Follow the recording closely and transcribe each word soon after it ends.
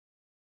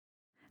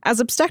As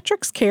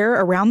obstetrics care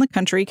around the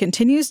country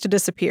continues to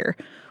disappear,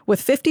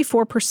 with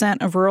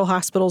 54% of rural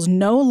hospitals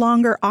no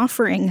longer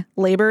offering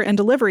labor and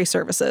delivery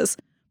services,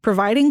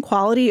 providing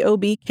quality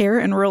OB care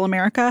in rural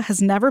America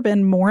has never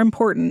been more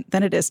important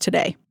than it is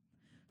today.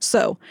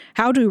 So,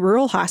 how do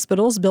rural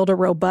hospitals build a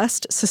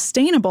robust,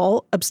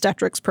 sustainable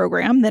obstetrics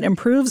program that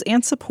improves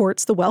and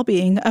supports the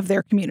well-being of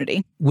their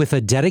community? With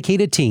a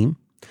dedicated team,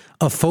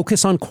 a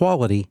focus on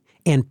quality,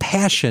 and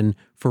passion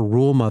for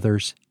rural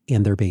mothers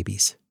and their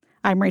babies.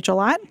 I'm Rachel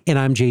Lott. And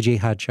I'm JJ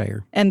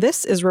Hodshire. And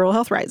this is Rural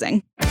Health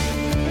Rising.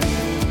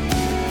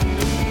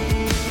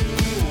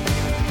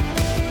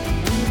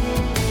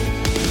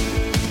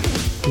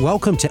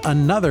 Welcome to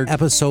another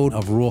episode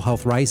of Rural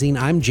Health Rising.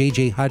 I'm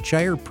JJ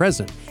Hodshire,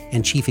 President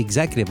and Chief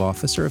Executive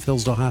Officer of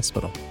Hillsdale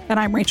Hospital. And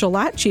I'm Rachel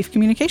Lott, Chief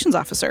Communications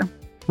Officer.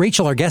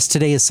 Rachel, our guest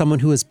today is someone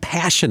who is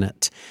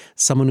passionate,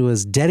 someone who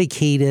has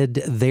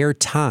dedicated their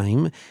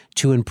time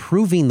to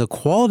improving the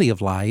quality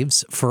of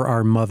lives for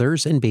our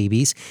mothers and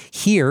babies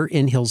here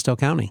in Hillsdale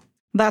County.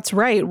 That's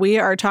right. We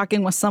are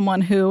talking with someone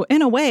who,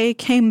 in a way,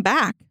 came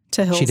back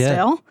to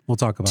Hillsdale. She did. We'll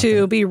talk about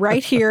to that. be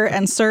right here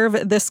and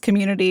serve this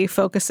community,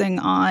 focusing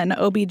on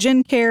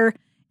OB-GYN care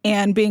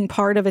and being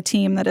part of a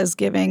team that is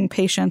giving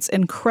patients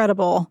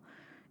incredible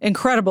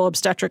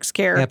obstetrics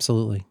care.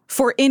 Absolutely.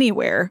 For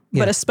anywhere,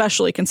 but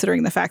especially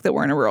considering the fact that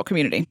we're in a rural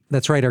community.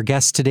 That's right. Our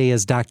guest today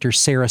is Dr.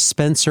 Sarah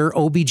Spencer,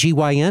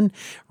 OB-GYN,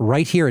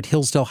 right here at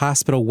Hillsdale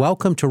Hospital.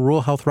 Welcome to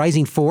Rural Health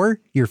Rising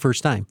for your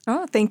first time.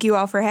 Oh, thank you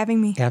all for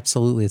having me.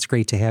 Absolutely. It's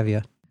great to have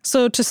you.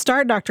 So to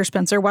start, Dr.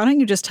 Spencer, why don't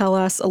you just tell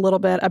us a little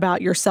bit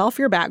about yourself,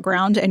 your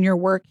background, and your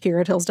work here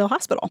at Hillsdale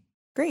Hospital?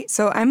 Great.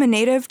 So I'm a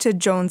native to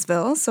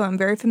Jonesville, so I'm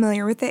very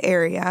familiar with the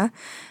area.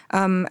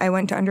 I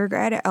went to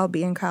undergrad at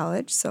Albion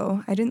College,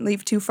 so I didn't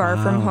leave too far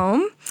from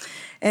home.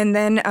 And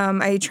then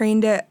I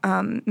trained at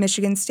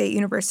Michigan State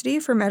University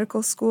for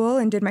medical school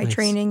and did my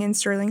training in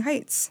Sterling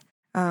Heights.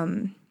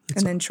 And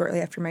then shortly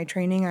after my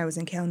training, I was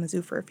in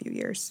Kalamazoo for a few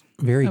years.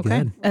 Very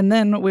good. And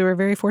then we were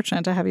very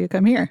fortunate to have you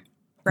come here.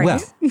 Right.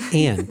 Well,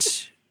 and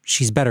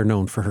she's better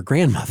known for her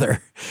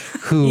grandmother,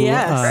 who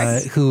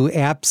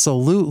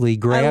absolutely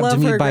grabbed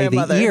me by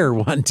the ear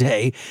one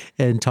day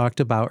and talked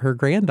about her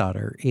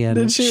granddaughter. And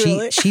Did she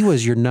really? She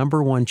was your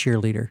number one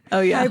cheerleader. Oh,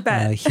 yeah. I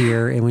bet.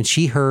 Here. And when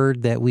she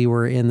heard that we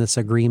were in this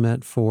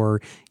agreement for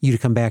you to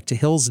come back to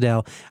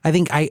Hillsdale, I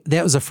think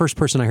that was the first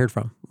person I heard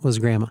from was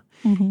Grandma.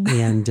 Mm-hmm.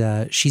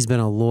 And she's been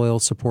a loyal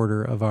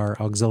supporter of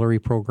our auxiliary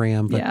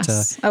program. But,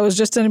 yes. I was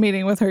just in a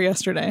meeting with her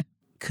yesterday.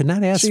 Could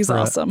not ask She's for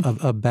awesome.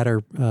 a better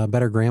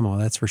grandma,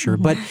 that's for sure.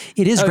 Mm-hmm. But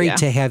it is great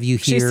to have you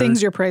here. She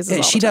sings your praises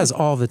all She the time. does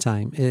all the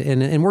time.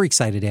 And we're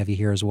excited to have you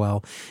here as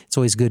well. It's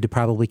always good to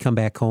probably come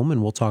back home,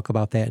 and we'll talk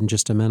about that in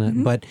just a minute.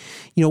 Mm-hmm. But,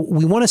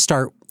 we want to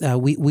start,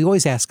 we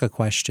always ask a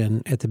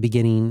question at the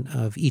beginning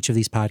of each of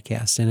these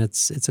podcasts, and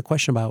it's a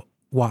question about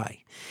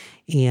why.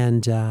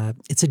 And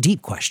it's a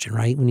deep question,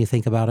 right? When you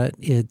think about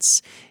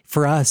it,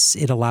 for us,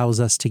 it allows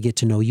us to get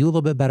to know you a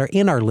little bit better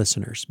and our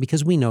listeners,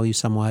 because we know you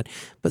somewhat,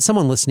 but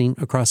someone listening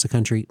across the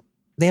country,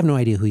 they have no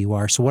idea who you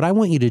are. So what I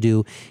want you to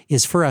do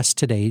is for us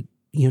today,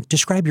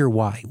 describe your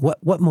why.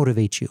 What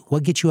motivates you?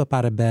 What gets you up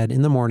out of bed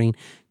in the morning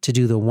to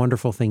do the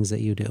wonderful things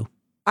that you do?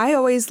 I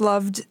always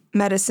loved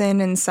medicine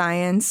and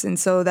science, and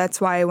so that's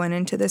why I went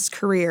into this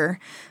career.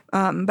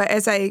 But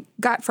as I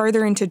got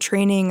farther into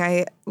training,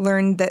 I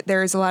learned that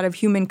there's a lot of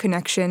human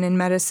connection in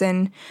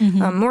medicine,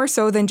 more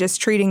so than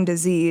just treating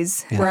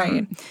disease. Yeah.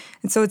 Right.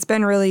 And so it's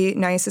been really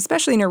nice,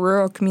 especially in a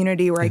rural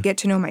community where I get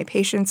to know my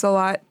patients a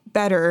lot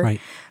better,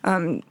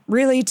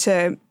 really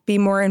to be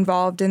more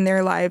involved in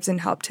their lives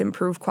and help to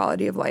improve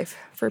quality of life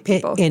for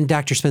people. And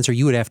Dr. Spencer,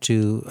 you would have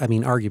to,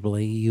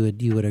 arguably,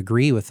 you would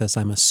agree with this,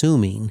 I'm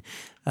assuming,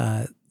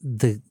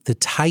 the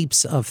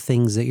types of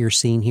things that you're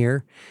seeing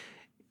here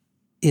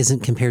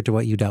isn't compared to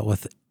what you dealt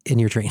with in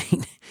your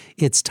training.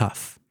 It's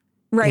tough.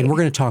 Right. And we're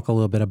going to talk a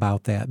little bit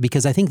about that,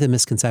 because I think the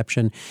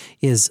misconception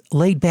is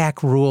laid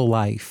back rural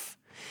life.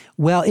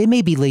 Well, it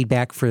may be laid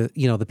back for,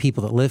 the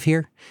people that live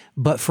here,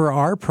 but for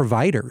our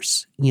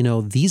providers,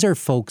 these are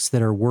folks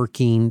that are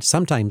working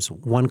sometimes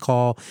one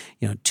call,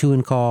 2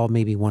 in call,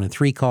 maybe 1 and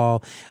 3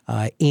 call,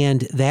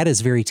 and that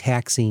is very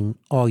taxing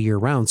all year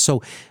round.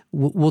 So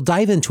we'll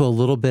dive into a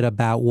little bit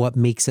about what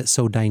makes it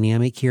so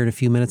dynamic here in a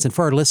few minutes. And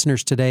for our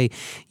listeners today,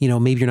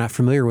 maybe you're not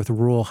familiar with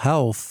rural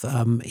health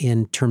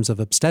in terms of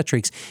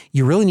obstetrics,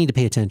 you really need to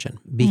pay attention,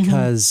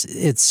 because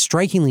it's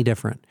strikingly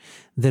different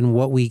than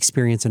what we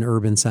experience in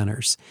urban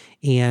centers.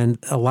 And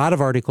a lot of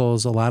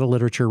articles, a lot of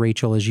literature,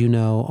 Rachel, as you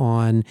know,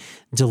 on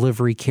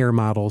delivery care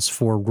models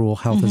for rural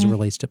health as it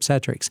relates to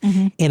obstetrics.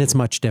 And it's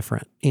much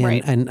different.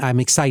 And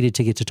I'm excited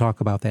to get to talk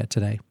about that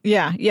today.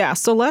 Yeah.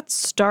 So let's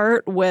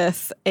start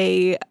with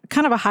a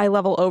kind of a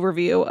high-level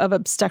overview of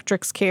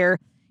obstetrics care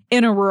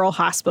in a rural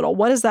hospital.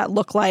 What does that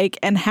look like,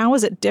 and how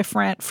is it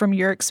different from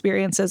your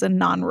experiences in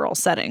non-rural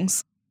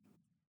settings?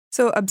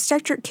 So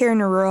obstetric care in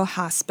a rural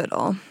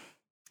hospital,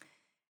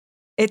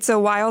 it's a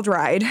wild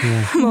ride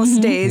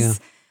most days.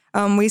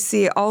 We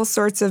see all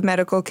sorts of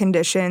medical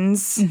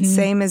conditions,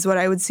 same as what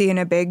I would see in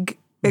a big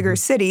bigger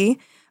city,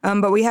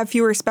 but we have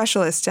fewer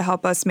specialists to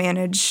help us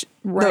manage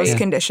those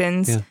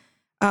conditions. Yeah.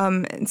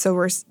 And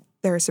so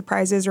there are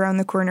surprises around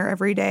the corner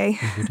every day.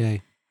 Every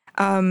day.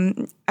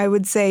 I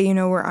would say,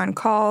 we're on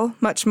call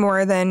much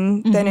more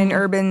than in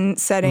urban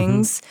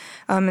settings.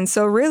 And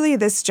so really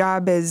this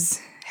job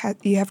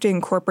you have to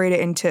incorporate it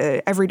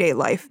into everyday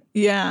life.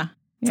 Yeah.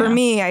 For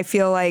me, I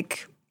feel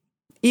like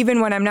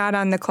even when I'm not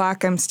on the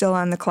clock, I'm still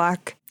on the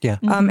clock. Yeah.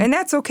 And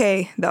that's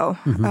okay, though.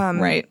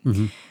 Right.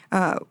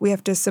 We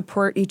have to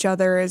support each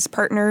other as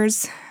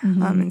partners.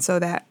 And so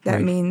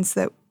that means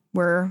that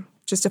we're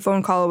just a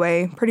phone call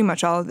away pretty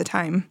much all of the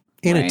time.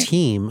 And a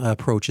team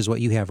approach is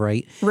what you have,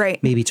 right?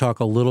 Right. Maybe talk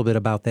a little bit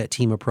about that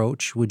team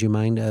approach. Would you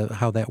mind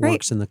how that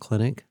works in the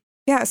clinic?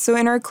 Yeah, so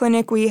in our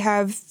clinic, we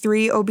have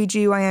 3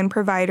 OBGYN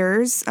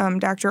providers,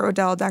 Dr.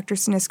 Odell, Dr.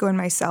 Sinisco, and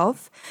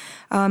myself.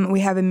 We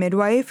have a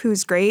midwife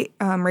who's great,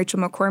 Rachel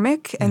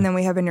McCormick, and then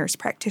we have a nurse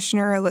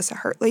practitioner, Alyssa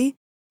Hartley.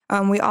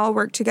 We all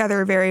work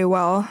together very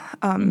well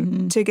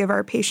to give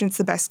our patients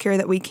the best care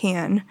that we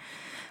can.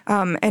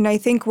 And I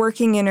think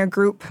working in a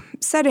group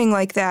setting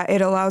like that,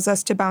 it allows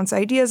us to bounce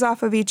ideas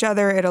off of each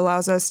other. It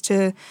allows us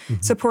to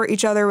support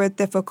each other with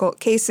difficult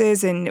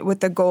cases and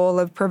with the goal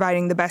of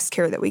providing the best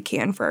care that we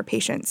can for our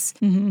patients.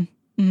 Can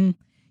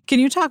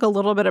you talk a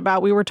little bit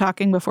about, we were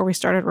talking before we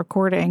started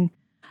recording,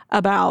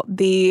 about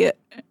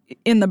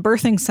in the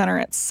birthing center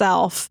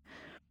itself,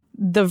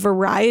 the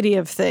variety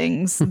of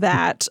things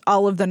that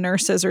all of the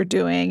nurses are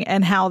doing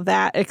and how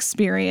that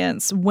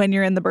experience when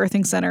you're in the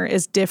birthing center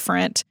is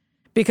different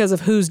because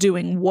of who's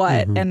doing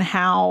what and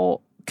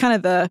how kind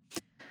of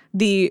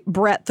the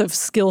breadth of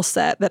skill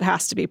set that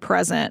has to be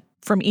present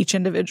from each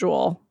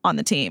individual on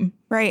the team.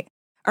 Right.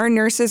 Our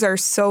nurses are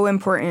so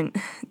important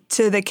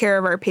to the care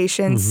of our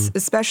patients,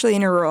 especially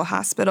in a rural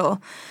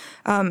hospital,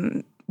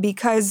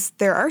 because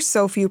there are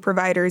so few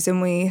providers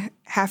and we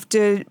have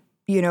to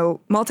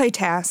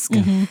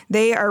multitask.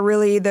 They are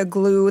really the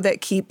glue that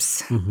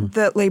keeps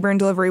the labor and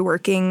delivery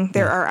working.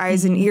 They're our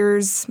eyes and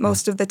ears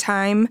most of the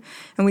time,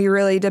 and we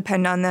really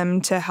depend on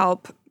them to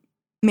help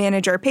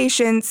manage our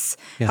patients,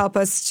 help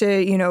us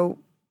to,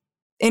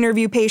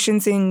 interview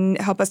patients and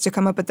help us to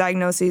come up with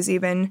diagnoses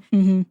even.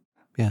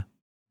 Yeah.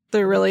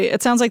 They're really,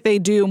 it sounds like they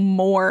do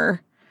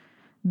more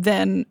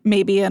than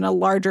maybe in a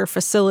larger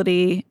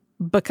facility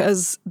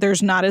because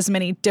there's not as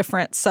many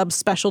different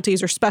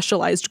subspecialties or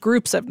specialized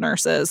groups of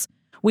nurses.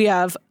 We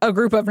have a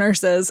group of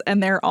nurses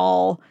and they're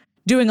all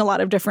doing a lot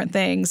of different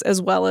things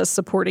as well as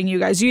supporting you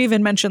guys. You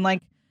even mentioned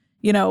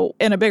in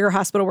a bigger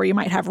hospital where you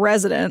might have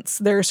residents,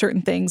 there are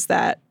certain things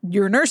that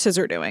your nurses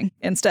are doing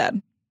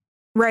instead.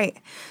 Right.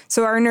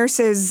 So our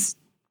nurses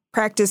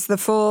practice the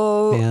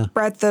full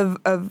breadth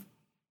of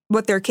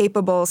what they're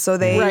capable. So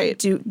they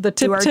do our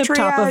triage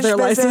top of their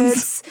visits.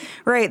 license.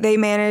 Right. They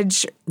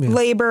manage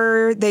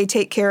labor. They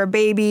take care of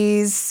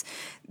babies.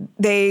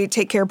 They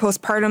take care of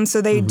postpartum.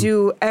 So they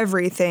do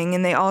everything,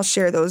 and they all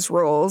share those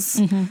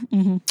roles.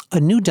 A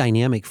new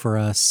dynamic for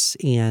us,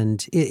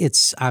 and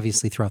it's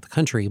obviously throughout the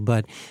country,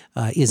 but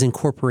is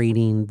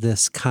incorporating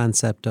this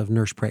concept of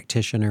nurse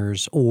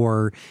practitioners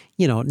or,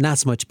 not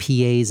so much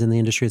PAs in the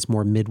industry, it's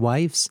more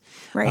midwives.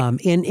 Right.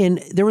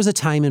 And there was a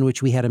time in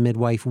which we had a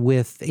midwife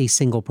with a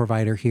single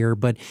provider here,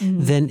 but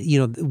then,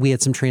 we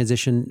had some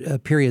transition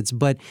periods.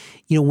 But,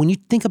 when you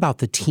think about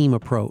the team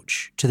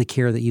approach to the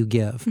care that you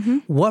give,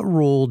 what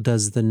role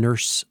does the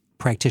nurse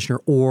practitioner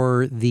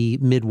or the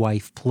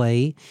midwife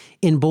play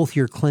in both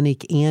your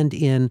clinic and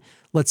in,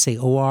 let's say,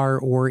 OR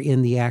or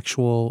in the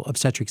actual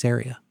obstetrics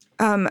area?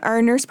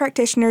 Our nurse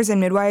practitioners and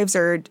midwives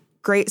are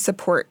great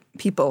support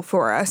people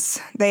for us.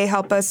 They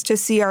help us to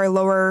see our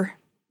lower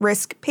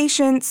risk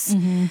patients,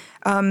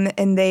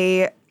 and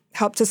they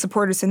help to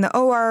support us in the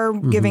OR,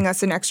 giving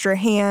us an extra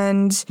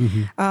hand.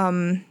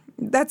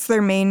 That's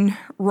their main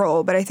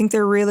role, but I think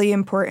they're really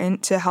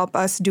important to help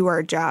us do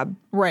our job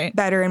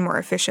better and more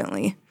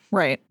efficiently.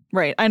 Right.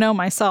 I know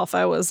myself,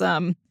 I was,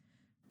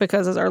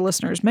 because as our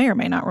listeners may or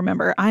may not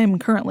remember, I am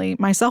currently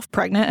myself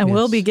pregnant and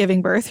will be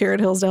giving birth here at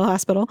Hillsdale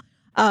Hospital.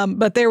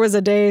 But there was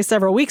a day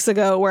several weeks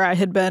ago where I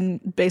had been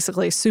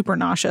basically super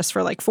nauseous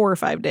for 4 or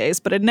 5 days,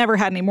 but had never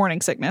had any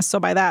morning sickness. So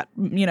by that,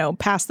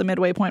 past the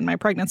midway point in my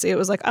pregnancy, it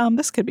was like,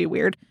 this could be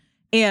weird.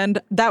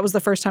 And that was the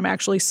first time I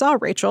actually saw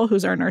Rachel,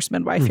 who's our nurse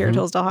midwife here at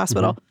Hillsdale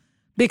Hospital,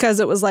 because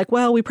it was like,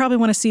 well, we probably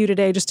want to see you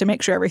today just to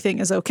make sure everything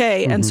is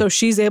okay. And so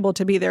she's able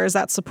to be there as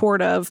that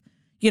support of,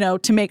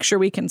 to make sure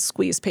we can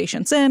squeeze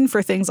patients in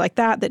for things like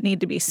that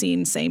need to be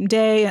seen same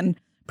day and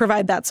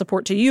provide that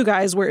support to you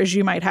guys, whereas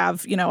you might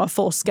have, a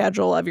full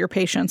schedule of your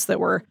patients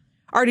that were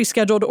already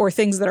scheduled or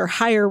things that are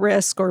higher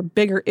risk or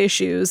bigger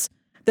issues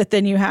that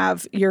then you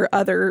have your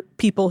other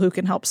people who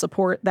can help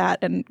support that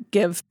and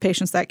give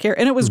patients that care.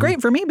 And it was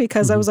great for me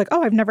because I was like,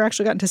 oh, I've never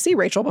actually gotten to see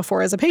Rachel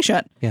before as a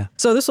patient. Yeah.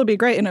 So this will be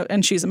great.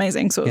 And she's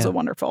amazing. So it was a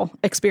wonderful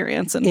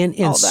experience and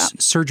all of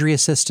that. Surgery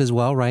assist as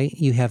well, right?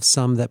 You have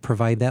some that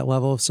provide that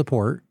level of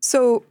support.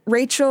 So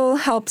Rachel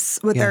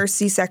helps with our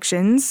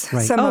C-sections,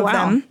 some of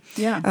them.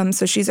 Yeah.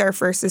 So she's our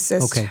first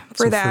assist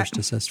for that. First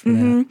assist for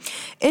that.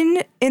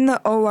 In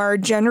the OR,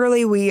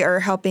 generally we are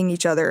helping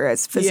each other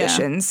as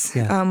physicians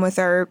with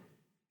our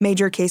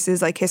major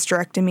cases like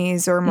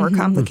hysterectomies or more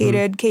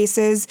complicated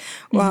cases.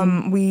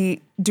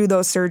 We do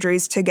those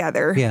surgeries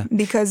together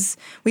because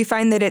we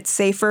find that it's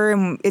safer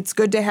and it's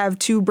good to have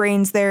two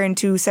brains there and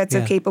two sets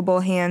of capable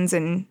hands,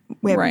 and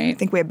we have, I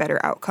think we have better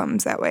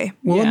outcomes that way.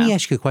 Well, let me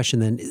ask you a question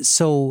then.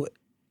 So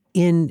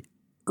in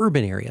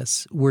urban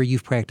areas where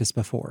you've practiced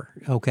before,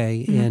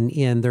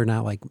 and they're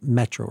not like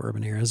metro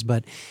urban areas,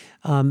 but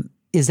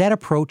is that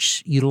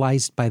approach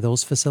utilized by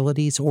those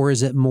facilities, or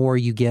is it more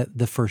you get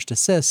the first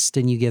assist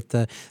and you get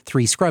the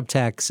 3 scrub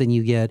techs and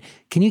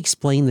can you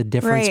explain the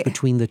difference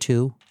between the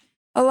two?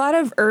 A lot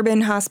of urban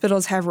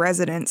hospitals have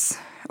residents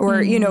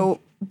or,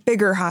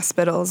 bigger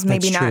hospitals,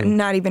 maybe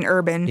not even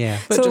urban. Yeah.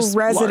 So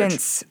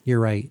residents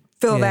You're right.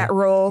 fill that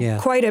role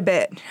quite a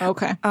bit.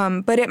 Okay.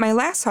 But at my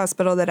last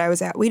hospital that I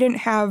was at, we didn't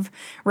have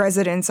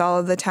residents all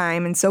of the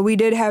time. And so we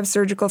did have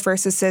surgical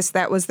first assist.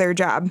 That was their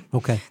job.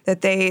 Okay.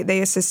 That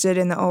they assisted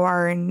in the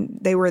OR and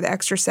they were the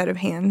extra set of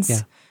hands.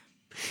 Yeah.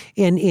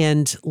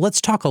 And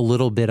let's talk a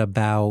little bit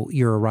about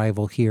your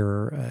arrival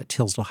here at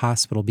Hillsdale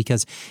Hospital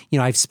because,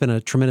 I've spent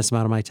a tremendous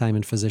amount of my time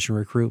in physician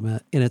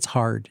recruitment, and it's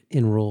hard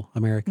in rural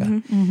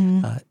America.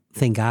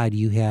 Thank God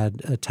you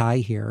had a tie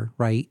here,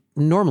 right?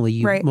 Normally,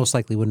 you most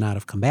likely would not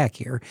have come back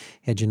here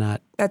had you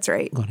not gone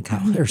to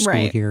college or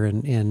school here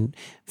and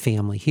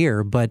family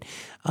here. But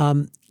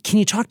can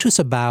you talk to us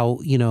about,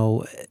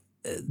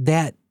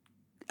 that,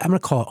 I'm going to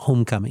call it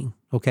homecoming,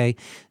 okay?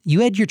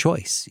 You had your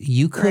choice.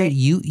 You could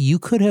you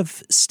could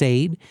have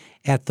stayed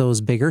at those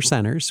bigger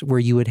centers where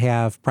you would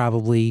have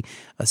probably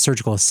a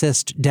surgical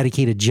assist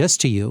dedicated just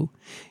to you.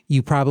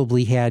 You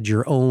probably had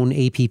your own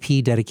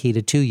APP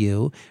dedicated to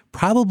you,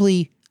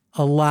 probably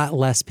a lot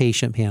less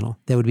patient panel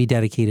that would be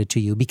dedicated to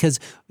you because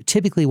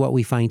typically what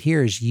we find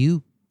here is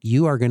you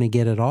are going to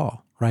get it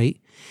all, right?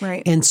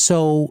 Right. And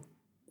so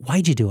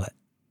why'd you do it?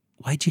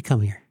 Why'd you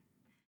come here?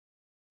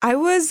 I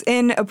was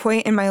in a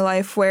point in my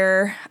life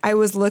where I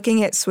was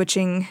looking at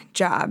switching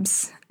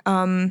jobs.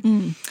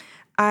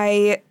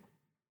 I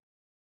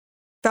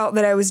felt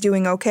that I was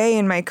doing okay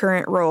in my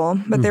current role,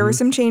 but there were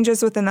some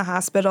changes within the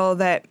hospital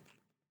that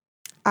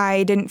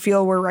I didn't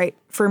feel were right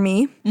for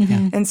me.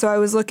 And so I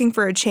was looking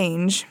for a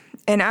change.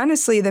 And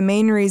honestly, the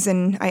main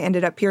reason I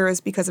ended up here was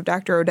because of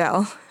Dr.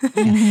 Odell.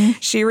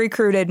 She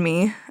recruited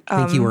me.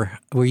 I think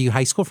were you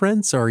high school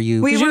friends or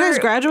you? Did you guys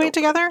graduate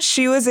together?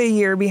 She was a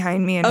year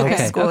behind me in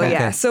high school,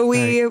 So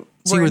we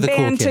were in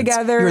band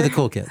together. You were the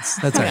cool kids.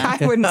 That's all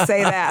right. I wouldn't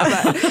say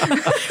that,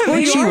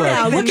 but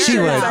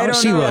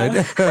she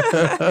would.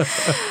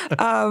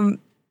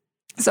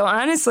 So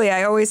honestly,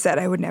 I always said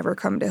I would never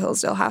come to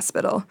Hillsdale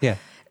Hospital. Yeah.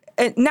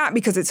 And not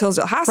because it's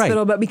Hillsdale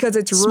Hospital, but because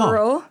it's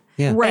rural.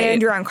 Yeah.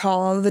 And you're on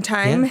call all the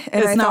time.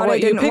 And I thought I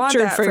didn't want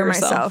that for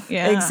myself.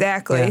 Yeah.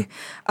 Exactly.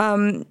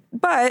 Yeah.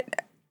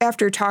 But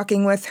after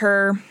talking with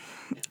her,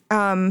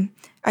 I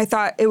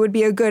thought it would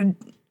be a good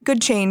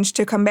change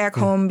to come back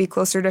home, be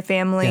closer to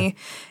family.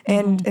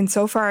 And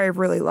so far, I've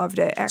really loved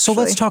it, actually. So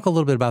let's talk a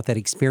little bit about that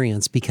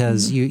experience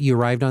because you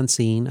arrived on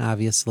scene,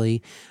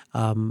 obviously.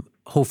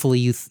 Hopefully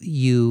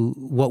you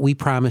what we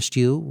promised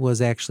you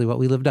was actually what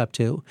we lived up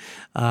to.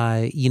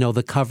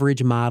 The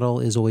coverage model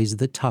is always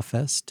the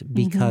toughest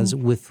because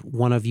with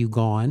one of you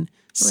gone,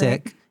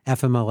 sick,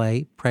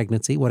 FMLA,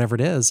 pregnancy, whatever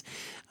it is,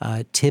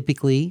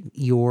 typically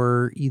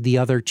the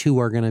other two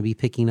are going to be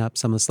picking up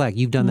some of the slack.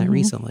 You've done that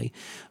recently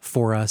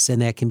for us,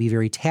 and that can be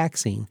very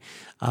taxing.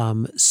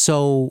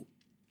 So,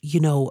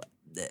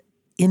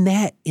 in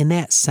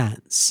that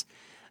sense,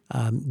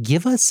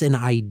 give us an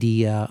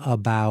idea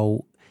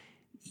about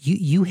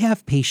you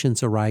have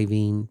patients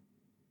arriving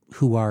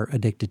who are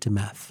addicted to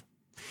meth.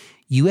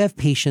 You have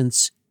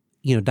patients,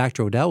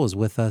 Dr. Odell was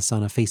with us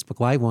on a Facebook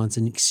Live once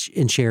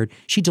and shared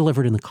she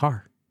delivered in the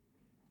car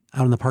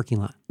out in the parking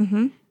lot.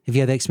 Have you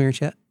had that experience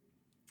yet?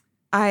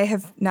 I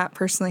have not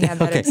personally had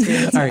that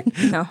experience. All right.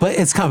 No. But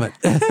it's coming.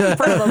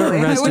 Probably.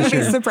 I wouldn't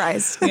be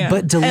surprised. Yeah.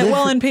 But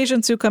and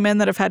patients who come in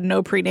that have had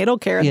no prenatal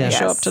care and they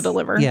show up to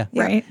deliver. Yeah.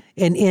 Right.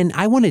 And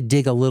I want to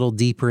dig a little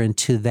deeper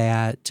into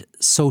that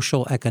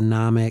social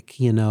economic,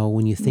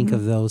 when you think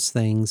of those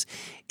things,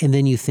 and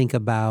then you think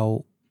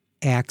about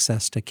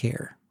access to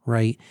care,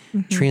 right?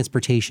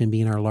 Transportation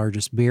being our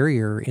largest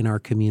barrier in our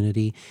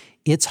community.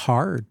 It's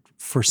hard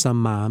for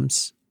some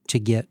moms to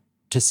get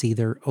to see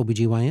their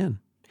OBGYN.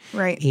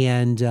 Right.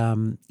 And,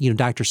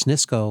 Dr.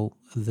 Snisko,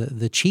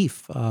 the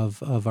chief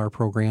of our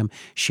program,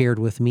 shared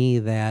with me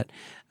that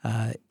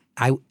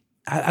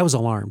I was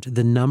alarmed.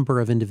 The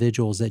number of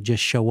individuals that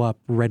just show up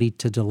ready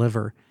to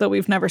deliver that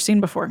we've never seen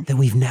before. that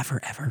we've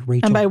never, ever,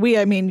 Rachel. And by we,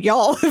 I mean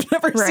y'all have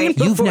never seen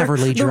before. You've never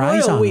laid your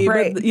eyes on them.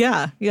 Right.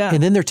 Yeah.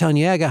 And then they're telling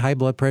you, I got high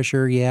blood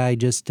pressure. Yeah, I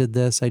just did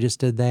this. I just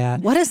did that.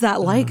 What is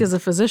that like as a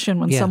physician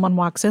when someone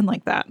walks in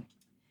like that?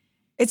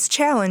 It's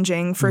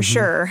challenging for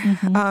sure.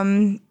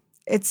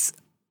 It's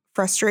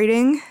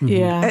frustrating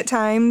at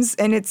times,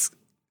 and it's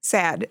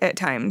sad at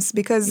times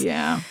because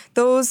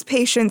those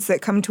patients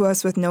that come to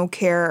us with no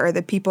care are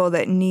the people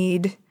that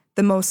need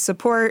the most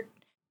support.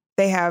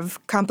 They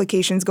have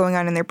complications going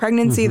on in their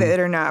pregnancy that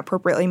are not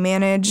appropriately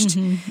managed.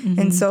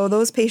 And so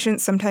those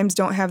patients sometimes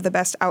don't have the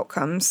best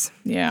outcomes.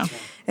 Yeah.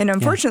 And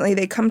unfortunately,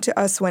 they come to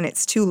us when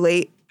it's too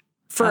late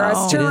for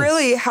us to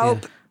really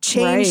help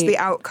change the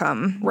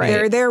outcome.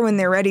 They're there when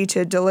they're ready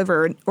to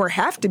deliver or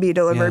have to be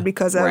delivered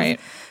because of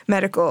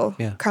medical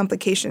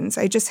complications.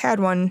 I just had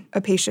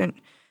a patient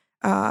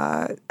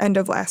end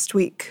of last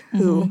week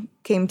who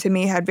came to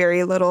me, had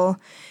very little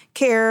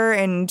care,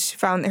 and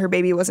found that her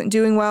baby wasn't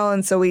doing well,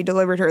 and so we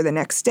delivered her the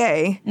next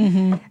day.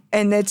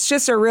 And it's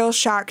just a real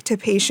shock to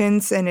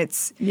patients, and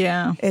it's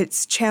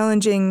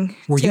challenging.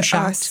 Were to you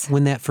shocked us.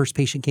 when that first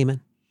patient came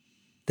in?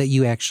 That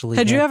you actually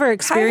had you ever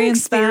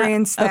experienced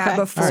that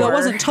before? So it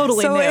wasn't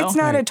totally new. So it's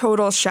not a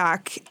total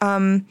shock.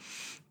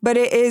 But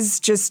it is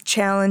just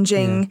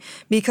challenging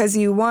because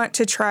you want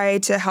to try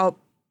to help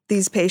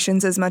these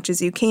patients as much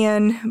as you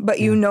can, but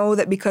you know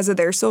that because of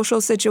their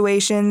social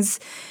situations,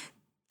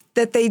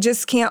 that they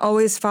just can't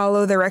always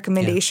follow the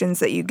recommendations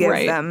that you give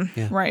them.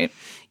 Right.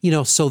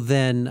 So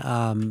then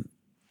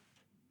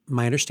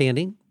my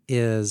understanding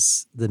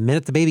is the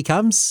minute the baby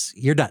comes,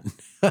 you're done.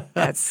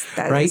 That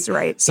right? is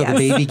right. So the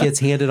baby gets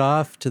handed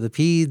off to the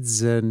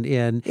peds,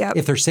 and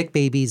if they're sick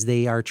babies,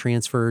 they are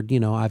transferred,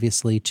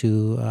 obviously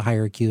to a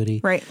higher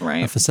acuity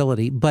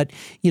facility. But,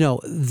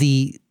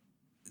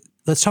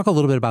 let's talk a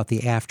little bit about the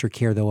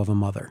aftercare, though, of a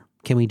mother.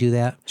 Can we do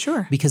that?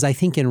 Sure. Because I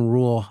think in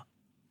rural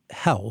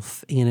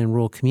health and in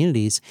rural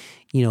communities,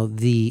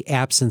 the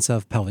absence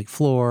of pelvic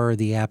floor,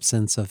 the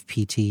absence of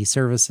PT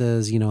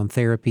services, and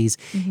therapies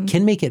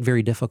can make it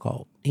very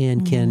difficult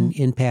and can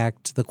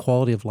impact the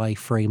quality of life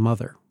for a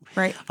mother.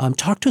 Right.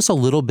 Talk to us a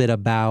little bit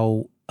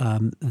about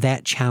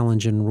that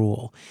challenge in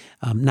rural.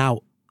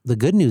 Now, the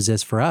good news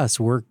is for us,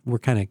 we're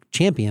kind of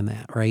champion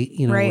that, right?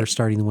 We're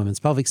starting the Women's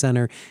Pelvic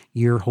Center.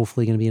 You're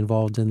hopefully going to be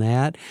involved in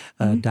that,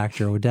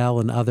 Dr. Odell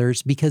and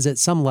others, because at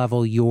some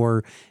level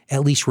you're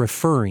at least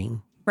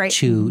referring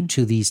to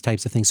these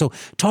types of things. So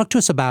talk to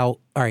us about,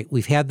 all right,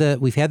 we've had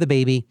the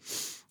baby.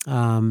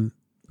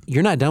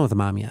 You're not done with the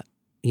mom yet.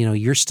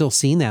 You're still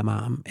seeing that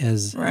mom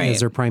as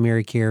their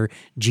primary care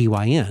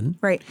GYN.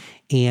 Right.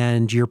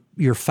 And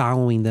you're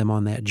following them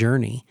on that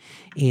journey.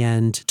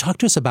 And talk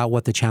to us about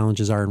what the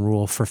challenges are in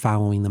rural for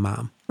following the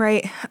mom.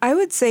 Right. I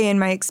would say in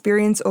my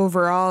experience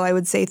overall, I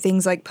would say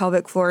things like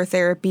pelvic floor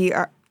therapy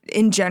are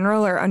in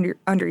general are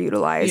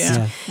underutilized.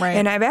 Yeah. Right.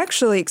 And I've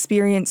actually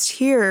experienced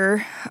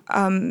here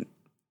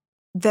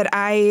that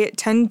I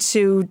tend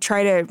to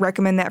try to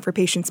recommend that for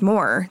patients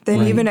more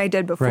than even I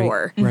did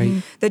before.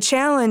 Right. The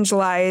challenge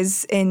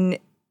lies in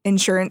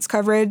insurance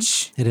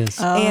coverage. It is.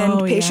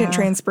 And patient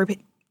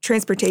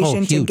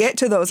transportation to get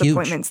to those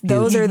appointments.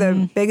 Those are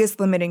the biggest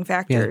limiting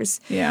factors.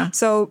 Yeah.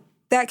 So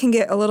that can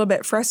get a little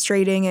bit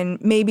frustrating, and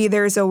maybe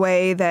there's a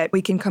way that we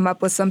can come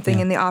up with something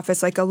in the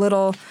office, like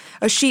a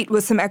sheet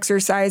with some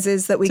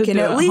exercises that we can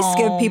at least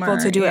give people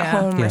to do at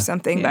home or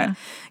something. Yeah.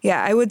 But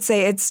I would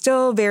say it's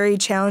still very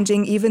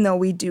challenging, even though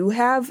we do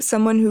have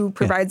someone who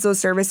provides those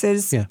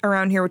services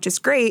around here, which is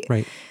great.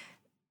 Right.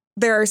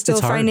 There are still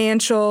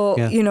financial,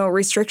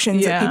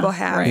 restrictions that people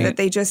have that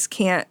they just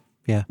can't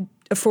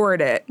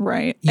afford it.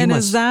 Right.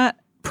 Is that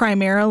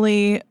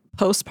primarily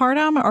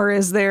postpartum,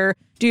 or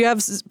do you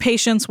have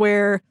patients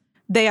where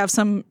they have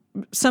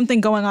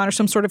something going on or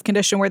some sort of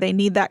condition where they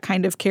need that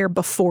kind of care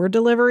before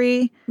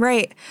delivery?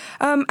 Right.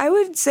 I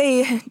would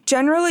say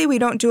generally we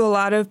don't do a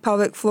lot of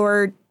pelvic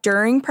floor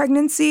during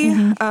pregnancy.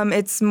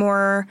 It's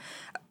more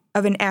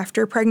of an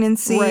after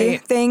pregnancy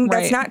thing.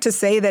 That's not to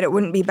say that it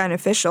wouldn't be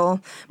beneficial,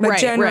 but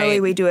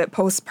generally we do it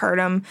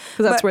postpartum.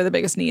 Because that's where the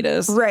biggest need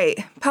is.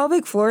 Right.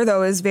 Pelvic floor,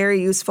 though, is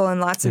very useful in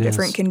lots of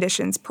different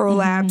conditions.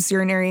 Prolapse,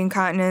 urinary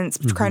incontinence,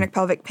 chronic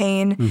pelvic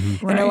pain.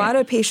 And a lot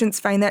of patients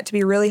find that to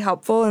be really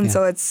helpful. And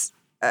so it's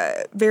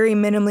very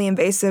minimally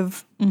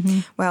invasive,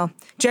 well,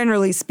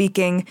 generally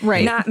speaking,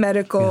 not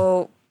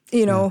medical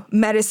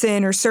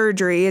medicine or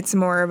surgery. It's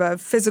more of a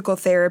physical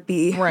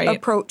therapy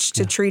approach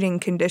to treating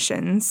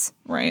conditions.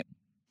 Right.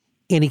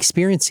 And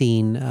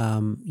experiencing,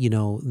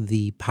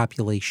 the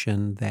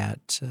population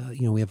that,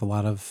 we have a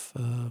lot of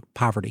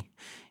poverty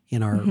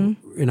in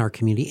our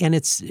community.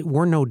 And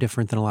we're no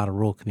different than a lot of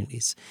rural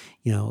communities.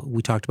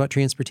 We talked about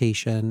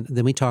transportation.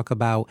 Then we talk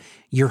about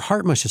your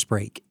heart must just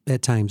break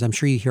at times. I'm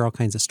sure you hear all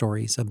kinds of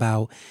stories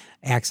about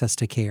access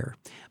to care.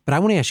 But I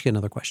want to ask you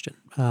another question.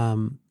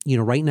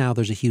 Right now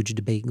there's a huge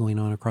debate going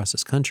on across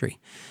this country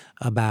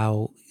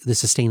about the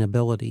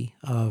sustainability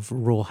of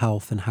rural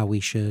health and how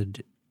we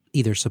should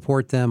either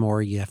support them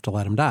or you have to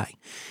let them die.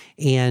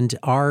 And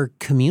our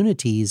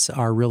communities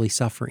are really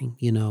suffering.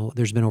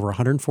 There's been over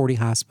 140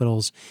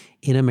 hospitals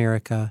in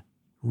America,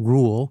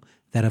 rural,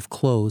 that have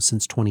closed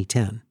since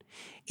 2010.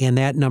 And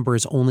that number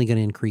is only going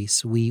to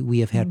increase. We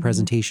have had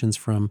presentations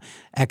from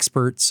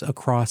experts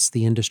across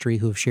the industry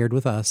who have shared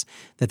with us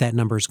that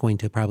number is going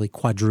to probably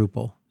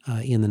quadruple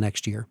in the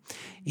next year.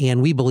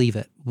 And we believe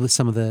it with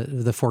some of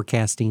the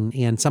forecasting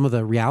and some of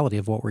the reality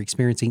of what we're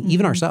experiencing,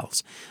 even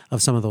ourselves,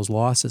 of some of those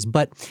losses.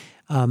 But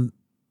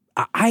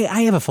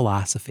I have a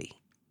philosophy,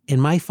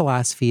 and my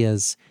philosophy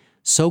is,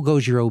 so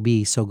goes your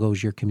OB, so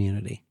goes your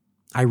community.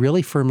 I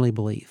really firmly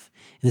believe.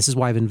 And this is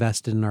why I've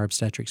invested in our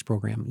obstetrics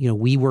program.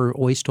 We were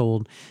always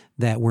told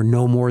that we're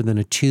no more than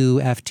a 2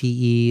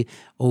 FTE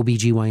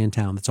OBGYN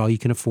town. That's all you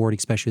can afford,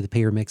 especially the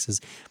payer mixes.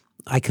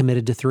 I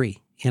committed to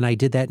 3. And I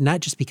did that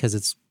not just because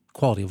it's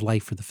quality of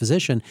life for the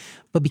physician,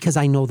 but because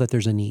I know that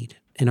there's a need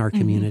in our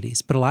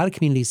communities. But a lot of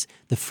communities,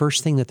 the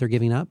first thing that they're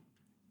giving up,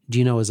 do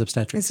you know, is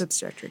obstetrics? It's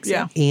obstetrics.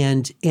 Yeah.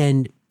 And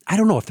I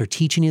don't know if they're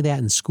teaching you that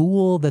in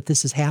school, that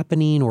this is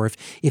happening, or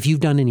if you've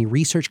done any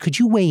research. Could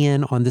you weigh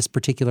in on this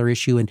particular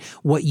issue and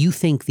what you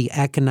think the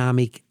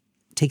economic,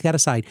 take that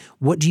aside,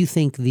 what do you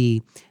think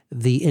the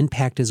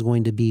impact is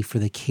going to be for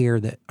the care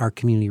that our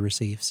community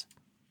receives?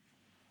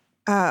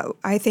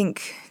 I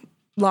think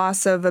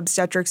loss of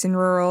obstetrics in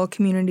rural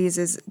communities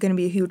is going to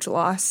be a huge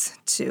loss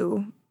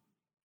to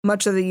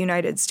much of the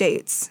United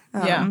States.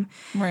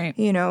 Right.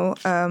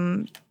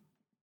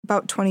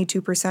 About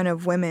 22%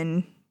 of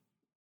women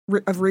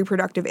of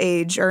reproductive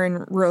age are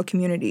in rural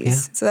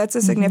communities. Yeah. So that's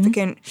a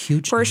significant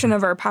Huge portion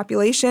number. of our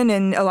population,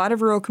 and a lot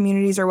of rural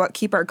communities are what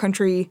keep our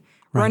country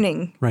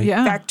running. Right.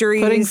 Yeah.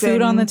 Factories, putting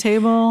food on the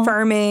table,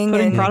 farming,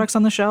 putting and products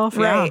on the shelf.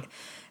 right. Yeah.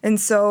 And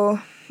so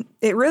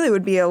it really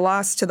would be a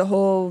loss to the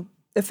whole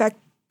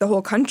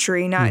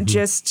country, not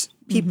just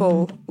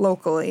people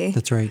locally.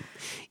 That's right.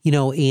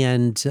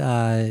 And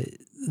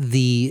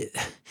the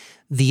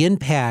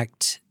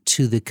impact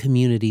to the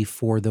community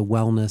for the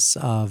wellness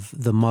of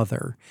the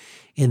mother,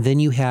 and then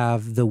you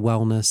have the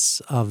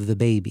wellness of the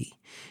baby,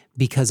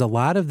 because a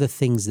lot of the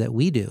things that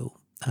we do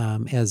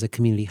as a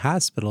community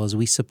hospital is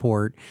we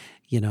support,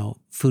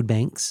 food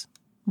banks,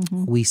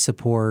 we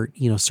support,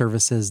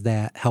 services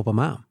that help a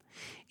mom.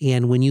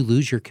 And when you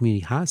lose your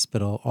community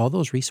hospital, all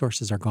those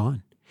resources are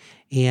gone.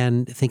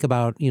 And think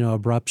about,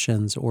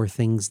 abruptions or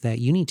things that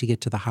you need to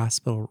get to the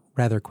hospital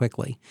rather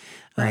quickly.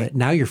 Right.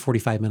 Now you're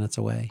 45 minutes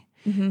away.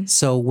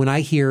 So when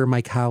I hear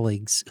my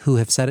colleagues who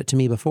have said it to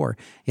me before,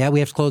 we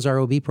have to close our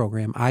OB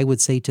program, I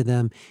would say to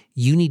them,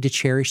 you need to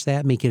cherish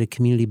that, make it a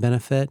community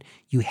benefit.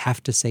 You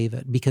have to save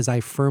it, because I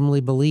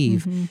firmly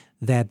believe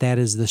that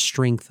is the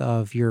strength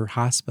of your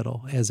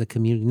hospital as a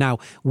community. Now,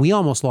 we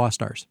almost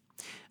lost ours.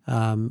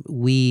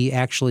 We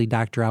actually,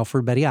 Dr.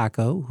 Alfred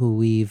Bediaco, who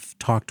we've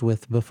talked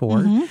with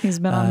before. He's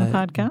been on the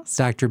podcast.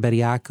 Dr.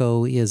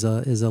 Bediaco is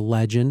a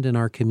legend in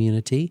our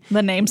community.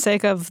 The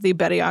namesake of the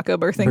Bediaco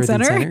Birthing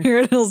Center here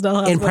at Hillsdale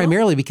Hospital. And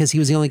primarily because he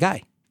was the only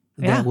guy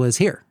that was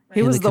here.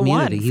 He was in the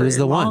community. one He was for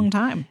the a one. long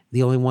time.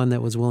 The only one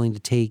that was willing to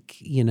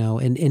take,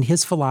 and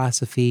his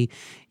philosophy,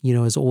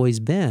 has always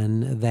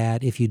been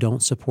that if you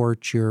don't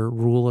support your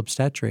rural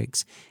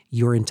obstetrics,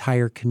 your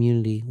entire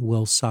community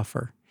will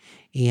suffer.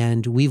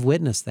 And we've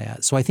witnessed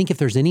that. So I think if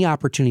there's any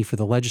opportunity for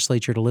the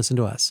legislature to listen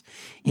to us,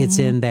 it's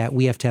in that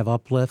we have to have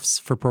uplifts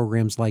for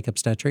programs like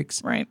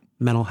obstetrics. Right.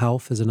 Mental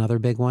health is another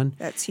big one.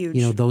 That's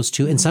huge. Those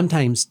two. And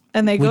sometimes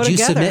And they go would you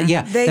together. submit?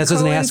 Yeah, They that's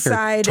what I was going to ask her.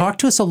 coincide Talk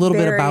to us a little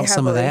bit very about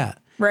some of heavily.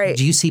 that. Right.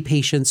 Do you see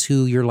patients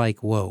who you're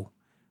like, whoa,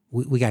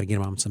 we got to get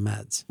them on some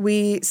meds?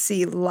 We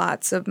see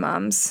lots of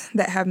moms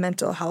that have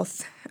mental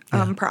health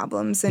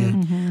problems.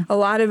 And a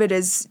lot of it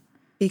is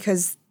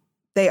because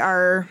they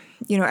are,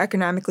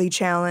 economically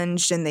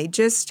challenged and they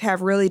just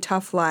have really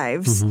tough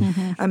lives.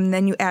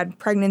 Then you add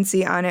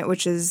pregnancy on it,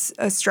 which is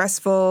a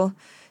stressful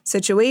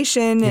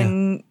situation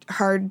and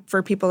hard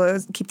for people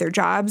to keep their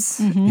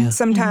jobs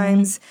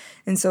sometimes.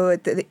 And so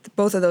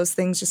both of those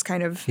things just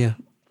kind of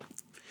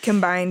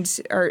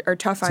combined are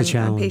tough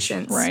on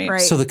patients.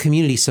 Right. So the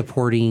community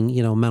supporting,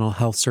 mental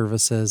health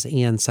services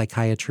and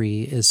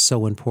psychiatry is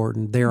so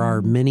important. There are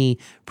many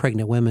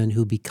pregnant women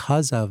who,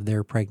 because of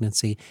their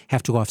pregnancy,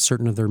 have to go off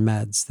certain of their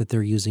meds that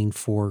they're using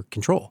for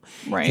control.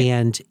 Right.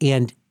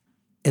 And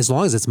as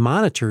long as it's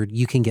monitored,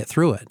 you can get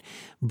through it.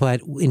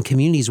 But in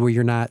communities where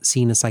you're not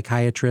seeing a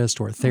psychiatrist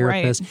or a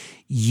therapist,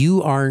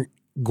 you aren't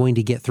going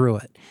to get through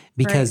it,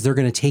 because they're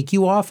going to take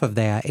you off of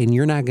that and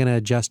you're not going to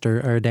adjust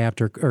or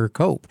adapt or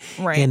cope.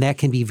 Right. And that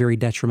can be very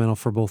detrimental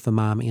for both the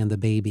mom and the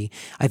baby.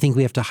 I think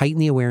we have to heighten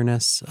the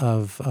awareness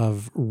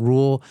of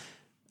rural,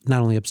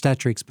 not only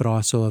obstetrics, but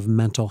also of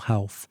mental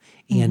health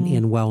and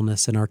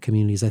wellness in our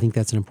communities. I think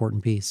that's an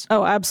important piece.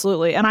 Oh,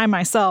 absolutely. And I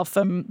myself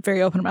am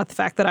very open about the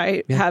fact that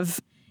I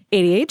have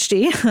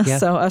ADHD,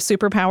 so a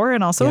superpower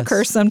and also a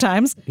curse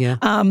sometimes. Yeah.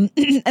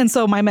 And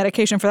so my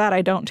medication for that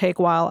I don't take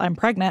while I'm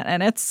pregnant,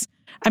 and it's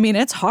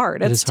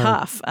hard. It's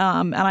tough.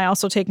 And I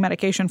also take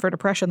medication for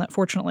depression that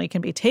fortunately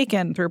can be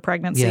taken through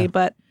pregnancy. Yeah.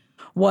 But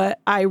what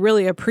I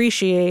really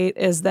appreciate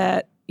is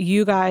that,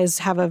 you guys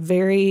have a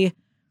very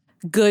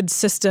good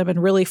system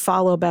and really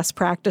follow best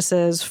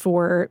practices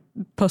for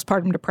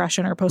postpartum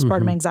depression or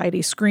postpartum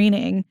anxiety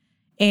screening.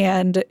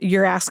 And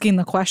you're asking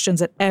the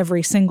questions at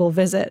every single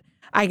visit.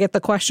 I get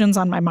the questions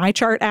on my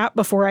MyChart app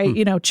before I,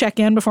 check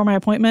in before my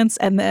appointments.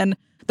 And then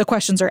the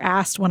questions are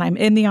asked when I'm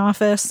in the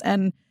office.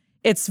 And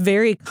it's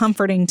very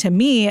comforting to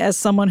me as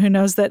someone who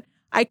knows that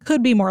I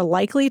could be more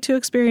likely to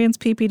experience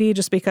PPD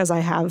just because I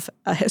have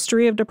a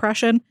history of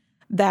depression,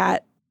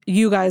 that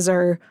you guys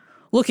are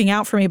looking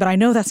out for me. But I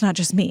know that's not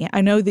just me.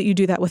 I know that you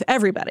do that with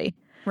everybody.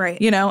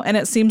 Right. And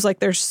it seems like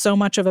there's so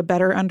much of a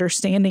better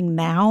understanding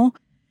now,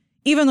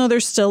 even though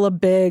there's still a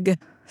big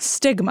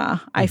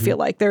stigma. I feel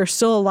like there are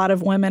still a lot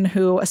of women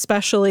who,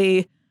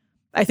 especially,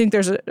 I think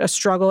there's a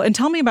struggle. And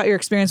tell me about your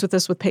experience with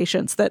this with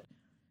patients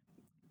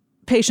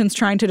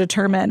trying to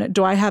determine,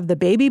 do I have the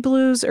baby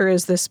blues or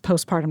is this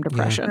postpartum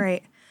depression? Yeah.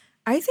 Right.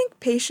 I think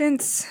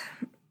patients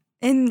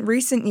in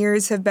recent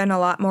years have been a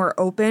lot more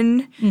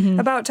open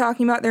about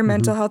talking about their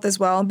mental health as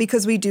well,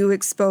 because we do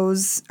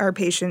expose our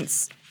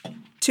patients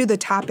to the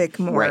topic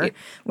more. Right.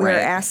 We're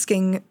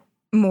asking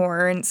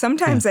more. And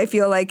sometimes I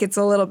feel like it's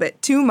a little bit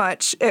too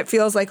much. It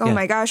feels like, oh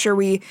my gosh, are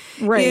we,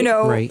 pushing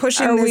are we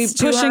this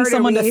too pushing hard?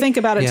 someone to think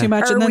about it too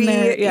much? Are And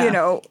then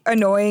we,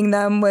 annoying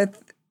them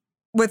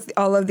with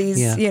all of these,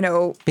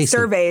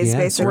 surveys,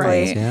 basically.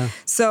 Surveys, yeah.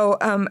 So,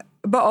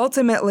 but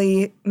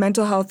ultimately,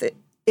 mental health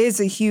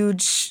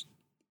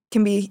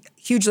can be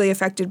hugely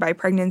affected by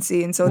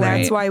pregnancy. And so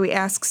that's why we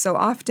ask so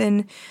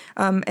often.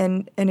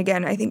 And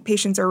again, I think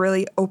patients are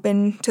really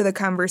open to the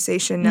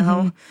conversation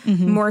now,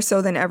 more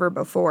so than ever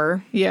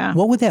before. Yeah.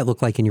 What would that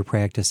look like in your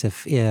practice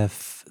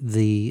if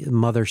the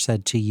mother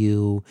said to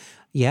you,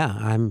 yeah,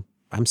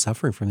 I'm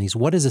suffering from these?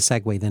 What is a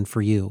segue then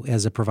for you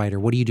as a provider?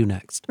 What do you do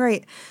next?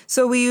 Right.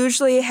 So we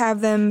usually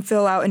have them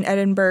fill out an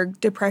Edinburgh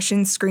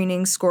depression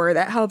screening score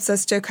that helps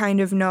us to kind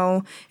of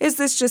know, is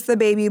this just the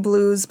baby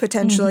blues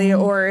potentially,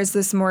 or is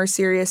this more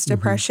serious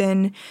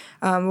depression?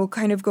 We'll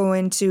kind of go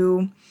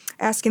into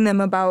asking them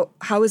about,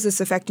 how is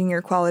this affecting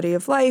your quality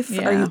of life?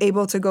 Yeah. Are you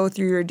able to go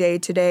through your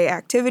day-to-day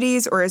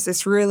activities, or is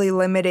this really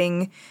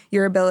limiting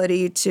your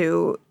ability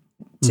to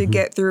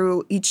get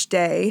through each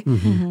day?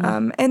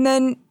 And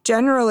then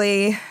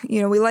generally,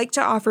 we like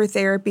to offer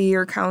therapy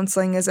or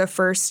counseling as a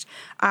first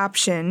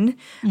option,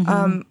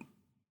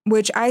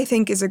 which I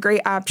think is a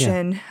great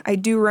option. I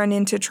do run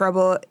into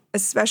trouble,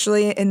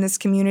 especially in this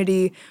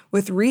community,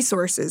 with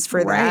resources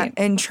for that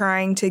and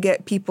trying to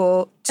get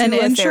people to and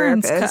a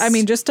insurance.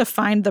 therapist. Just to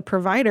find the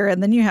provider,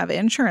 and then you have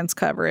insurance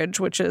coverage,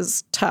 which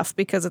is tough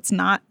because it's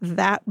not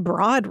that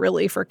broad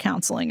really for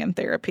counseling and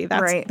therapy.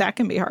 That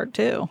can be hard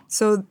too.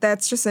 So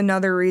that's just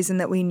another reason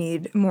that we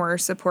need more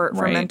support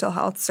for mental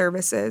health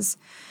services.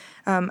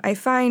 I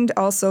find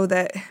also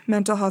that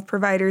mental health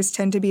providers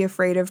tend to be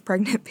afraid of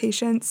pregnant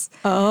patients.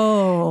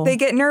 Oh. They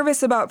get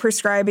nervous about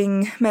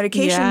prescribing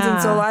medications.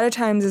 And so a lot of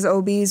times as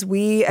OBs,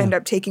 we end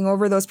up taking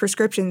over those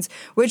prescriptions,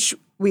 which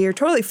we are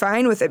totally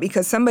fine with it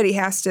because somebody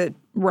has to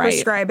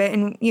prescribe it.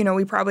 And,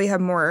 we probably have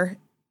more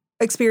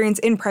experience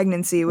in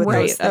pregnancy with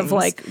those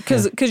things.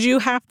 Because you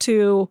have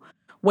to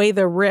weigh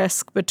the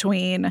risk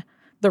between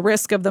the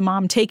risk of the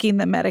mom taking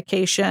the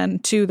medication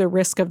to the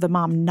risk of the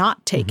mom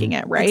not taking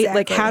it, right? Exactly.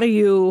 Like, how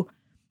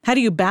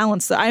do you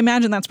balance that? I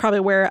imagine that's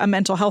probably where a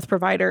mental health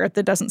provider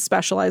that doesn't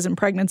specialize in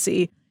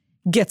pregnancy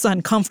gets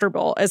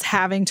uncomfortable, as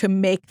having to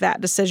make that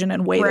decision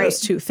and weigh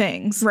those two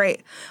things.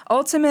 Right.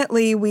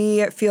 Ultimately,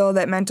 we feel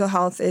that mental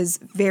health is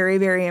very,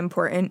 very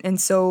important.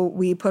 And so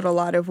we put a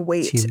lot of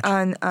weight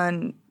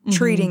on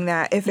treating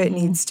that if it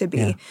needs to be.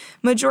 Yeah.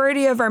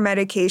 Majority of our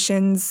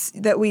medications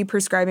that we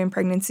prescribe in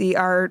pregnancy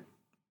are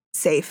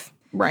safe.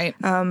 Right.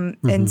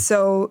 And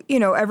so,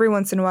 every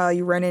once in a while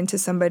you run into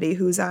somebody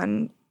who's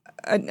on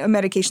a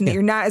medication that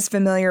you're not as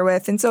familiar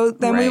with. And so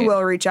then we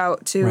will reach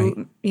out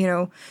to,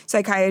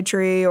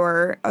 psychiatry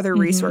or other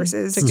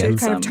resources to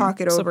kind of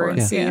talk it over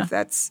and see if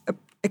that's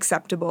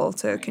acceptable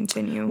to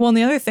continue. Well, and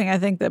the other thing I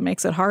think that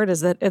makes it hard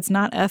is that it's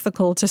not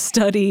ethical to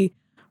study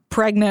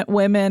pregnant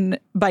women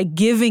by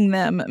giving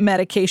them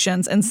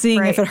medications and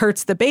seeing if it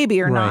hurts the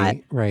baby or not.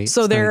 Right.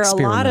 So there are a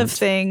lot of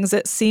things,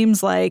 it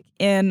seems like,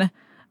 in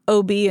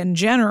OB in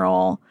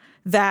general,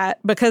 that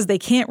because they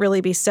can't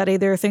really be studied,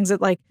 there are things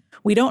that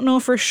we don't know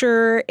for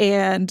sure,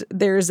 and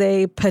there's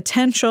a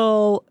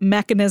potential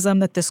mechanism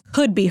that this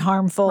could be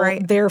harmful.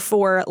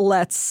 Therefore,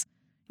 let's,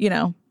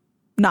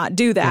 not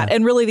do that. Yeah.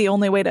 And really the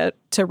only way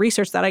to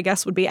research that, I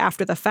guess, would be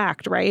after the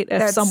fact, right?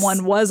 If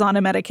someone was on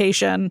a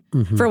medication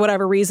for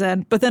whatever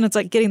reason, but then it's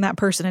getting that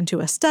person into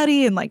a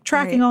study and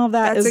tracking all of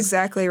that. That's is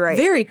exactly right.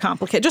 Very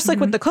complicated, just like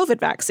with the COVID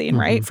vaccine,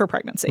 right? For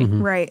pregnancy.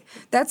 Right.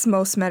 That's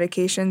most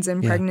medications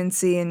in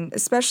pregnancy, and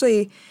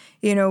especially,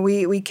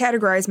 we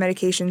categorize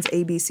medications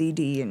A, B, C,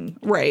 D, and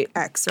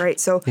X, right?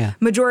 So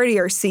majority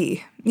are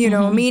C,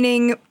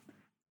 meaning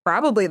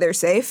probably they're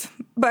safe,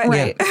 but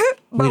Right.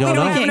 but we don't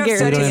have enough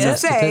studies to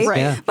say. Right.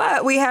 Yeah.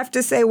 But we have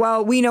to say,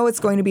 well, we know it's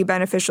going to be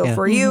beneficial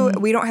for you.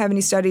 We don't have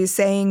any studies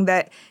saying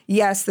that,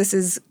 yes, this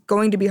is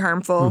going to be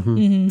harmful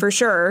for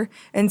sure.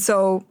 And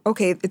so,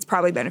 okay, it's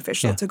probably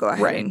beneficial to go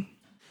ahead and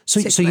So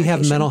take you have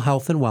medication. mental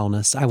health and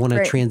wellness. I want to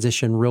Right.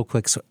 transition real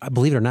quick. So,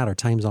 believe it or not, our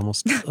time's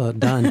almost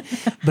done.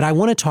 But I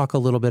want to talk a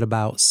little bit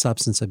about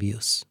substance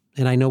abuse.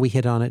 And I know we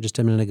hit on it just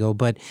a minute ago,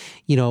 but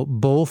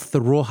both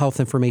the Rural Health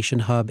Information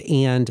Hub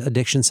and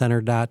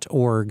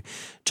addictioncenter.org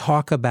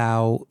talk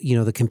about,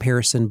 the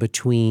comparison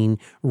between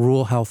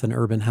rural health and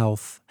urban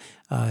health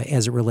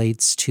as it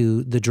relates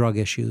to the drug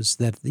issues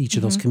that each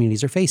of those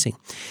communities are facing.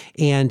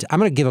 And I'm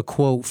going to give a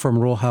quote from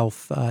Rural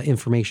Health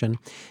Information.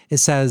 It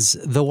says,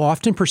 though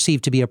often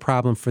perceived to be a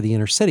problem for the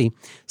inner city,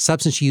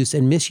 substance use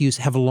and misuse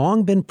have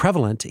long been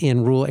prevalent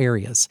in rural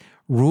areas.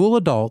 Rural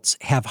adults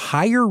have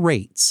higher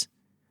rates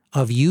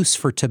of use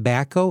for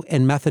tobacco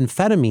and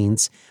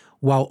methamphetamines,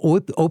 while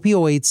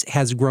opioids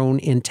has grown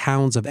in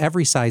towns of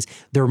every size.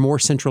 They're more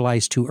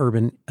centralized to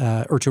urban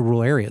or to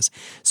rural areas.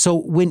 So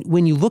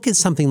when you look at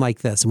something like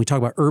this, and we talk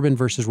about urban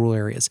versus rural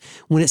areas,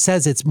 when it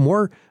says it's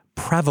more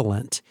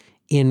prevalent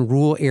in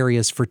rural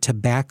areas for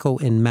tobacco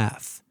and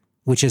meth,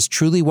 which is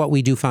truly what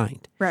we do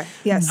find. Right.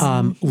 Yes.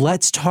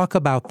 Let's talk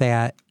about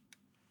that.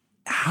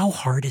 How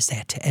hard is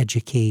that to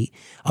educate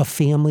a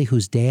family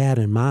whose dad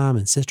and mom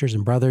and sisters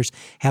and brothers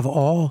have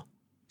all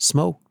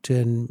smoked?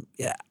 And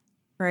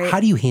Right. how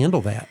do you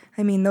handle that?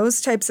 I mean,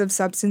 those types of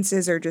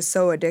substances are just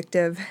so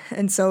addictive.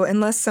 And so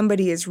unless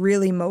somebody is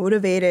really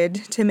motivated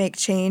to make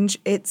change,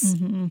 it's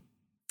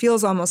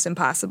feels almost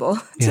impossible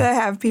to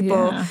have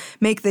people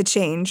make the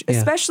change,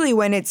 especially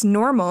when it's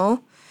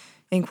normal,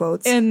 in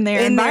quotes, in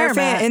their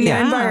environment. In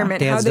their environment,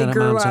 Dad's how they done it,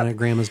 grew mom's up. done it,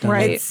 grandma's done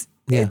Right. it.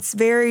 It's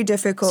very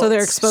difficult. So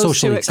they're exposed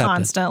Socially to it accepted.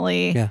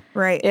 constantly. Yeah.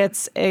 Right.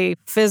 It's a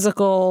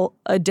physical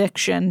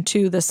addiction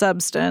to the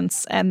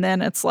substance. And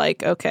then it's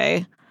like,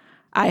 okay,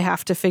 I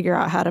have to figure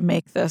out how to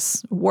make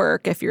this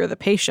work if you're the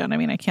patient. I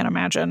mean, I can't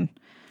imagine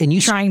And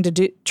you trying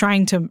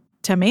to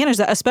manage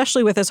that,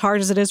 especially with as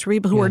hard as it is for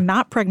people who are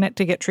not pregnant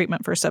to get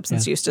treatment for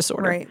substance use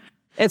disorder. Right.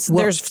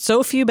 There's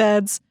so few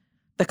beds.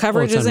 The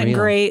coverage isn't unreal.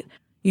 great.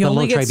 You Let only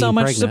alone try get so being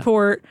much pregnant.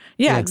 support.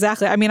 Yeah,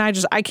 exactly. I mean,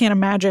 I can't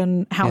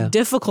imagine how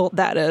difficult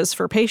that is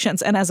for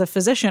patients. And as a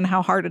physician,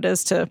 how hard it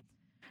is to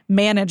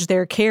manage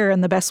their care in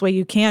the best way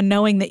you can,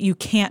 knowing that you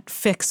can't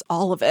fix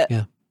all of it.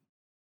 Yeah.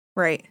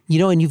 Right.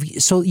 and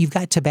you've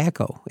got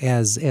tobacco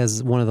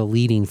as one of the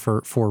leading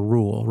for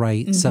rural,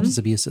 right? Substance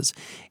abuses.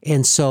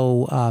 And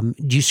so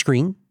do you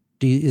screen?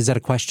 Is that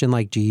a question?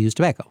 Like, do you use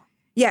tobacco?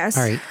 Yes.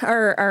 All right.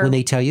 Our When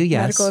they tell you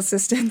yes, medical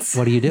assistants.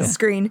 what do you do?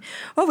 Screen.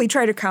 Well, we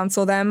try to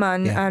counsel them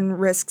on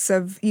risks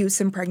of use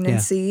in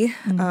pregnancy,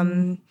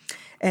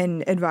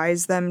 and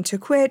advise them to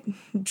quit.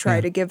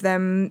 Try to give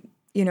them,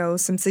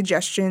 some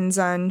suggestions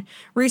on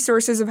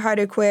resources of how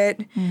to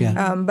quit.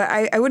 But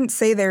I wouldn't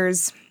say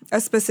there's a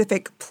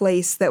specific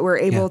place that we're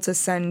able to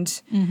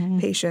send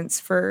patients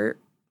for,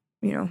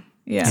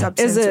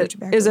 substance or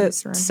tobacco Is it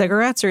use or anything.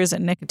 cigarettes or is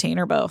it nicotine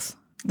or both?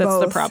 That's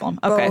the Both. problem.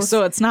 Okay, Both.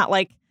 so it's not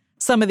like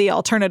some of the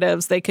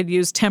alternatives they could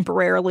use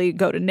temporarily,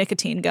 go to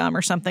nicotine gum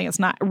or something. It's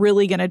not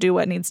really going to do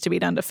what needs to be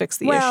done to fix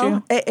the issue.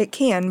 Well, it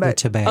can, but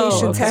tobacco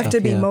patients and have stuff, to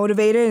be yeah.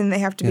 motivated and they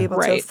have to be able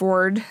to Right.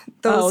 afford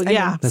those. Oh,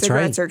 yeah. That's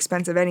cigarettes right. are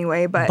expensive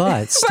anyway, but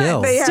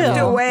still. they have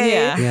to weigh.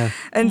 Yeah.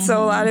 And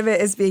so a lot of it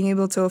is being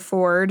able to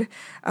afford.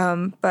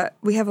 But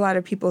we have a lot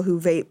of people who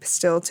vape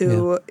still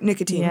to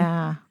nicotine.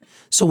 Yeah.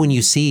 So when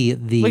you see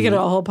the We could do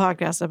a whole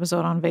podcast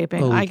episode on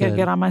vaping. we I could could.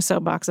 get on my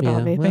soapbox about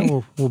yeah, vaping.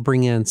 well, we'll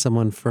bring in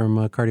someone from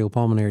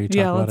cardiopulmonary to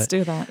talk about Let's it.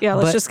 do that. Yeah,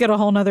 let's But- just get a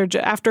whole nother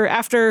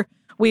after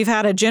we've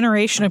had a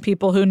generation of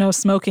people who know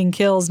smoking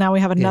kills. Now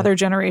we have another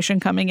generation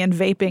coming in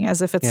vaping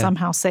as if it's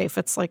somehow safe.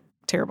 It's like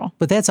terrible.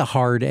 But that's a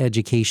hard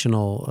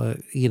educational,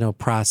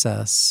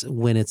 process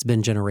when it's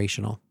been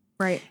generational.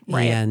 Right.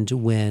 And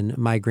when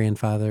my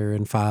grandfather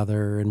and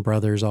father and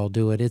brothers all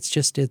do it, it's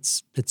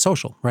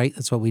social, right?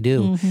 That's what we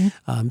do.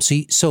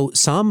 So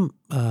some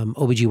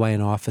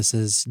OBGYN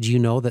offices, do you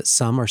know that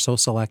some are so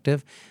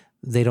selective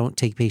they don't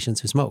take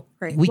patients who smoke?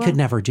 Right. We could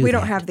never do that. We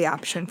don't have the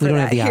option for We don't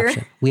that have the here.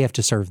 option. We have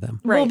to serve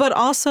them. Right. Well, but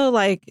also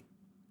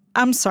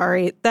I'm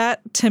sorry,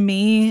 that to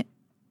me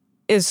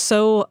is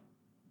so.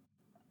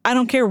 I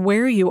don't care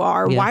where you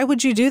are. Yeah. Why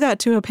would you do that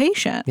to a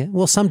patient? Yeah,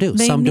 well, some do.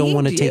 They Some don't need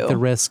want to take you. the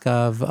risk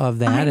of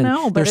that. I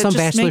know, and but there's it some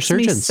just vascular makes me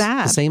surgeons.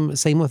 sad. The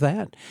same with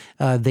that.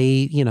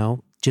 They,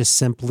 just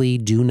simply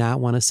do not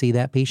want to see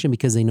that patient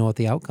because they know what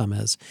the outcome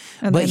is.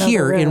 And But they know the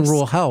here in risk.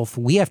 rural health,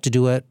 we have to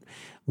do it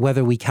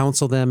whether we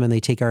counsel them and they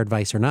take our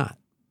advice or not.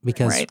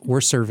 Because Right. we're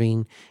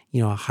serving,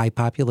 a high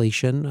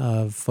population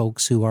of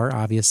folks who are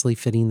obviously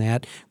fitting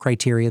that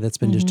criteria that's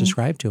been just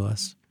described to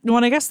us.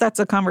 Well, I guess that's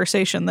a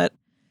conversation that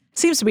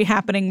seems to be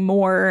happening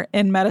more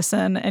in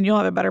medicine, and you'll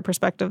have a better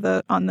perspective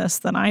on this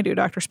than I do,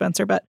 Dr.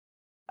 Spencer, but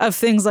of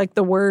things like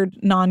the word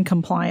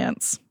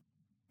non-compliance.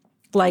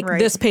 Like, Right.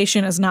 this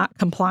patient is not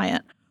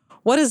compliant.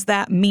 What does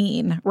that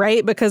mean,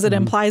 right? Because it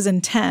implies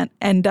intent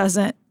and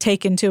doesn't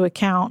take into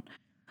account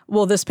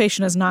well, this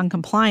patient is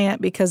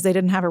non-compliant because they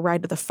didn't have a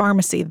ride to the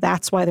pharmacy.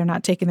 That's why they're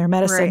not taking their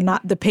medicine. Right.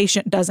 Not the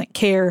patient doesn't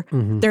care.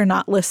 They're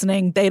not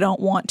listening. They don't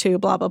want to,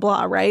 blah, blah,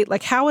 blah, right?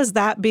 Like, how is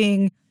that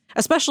being,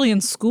 especially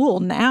in school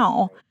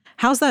now,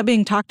 how's that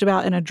being talked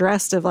about and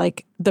addressed of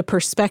like the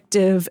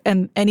perspective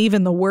and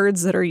even the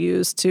words that are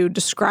used to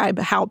describe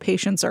how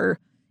patients are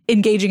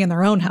engaging in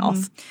their own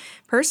health?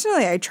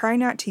 Personally, I try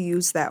not to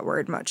use that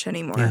word much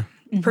anymore.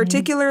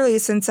 Particularly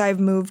since I've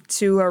moved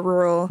to a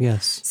rural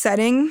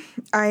setting,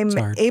 I'm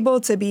able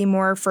to be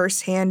more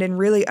firsthand and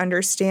really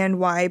understand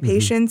why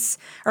patients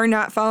are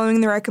not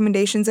following the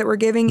recommendations that we're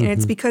giving, and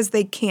it's because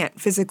they can't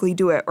physically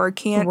do it or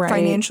can't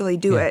financially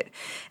do it.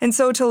 And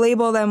so to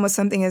label them with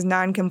something as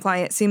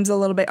non-compliant seems a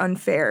little bit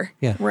unfair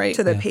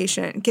to the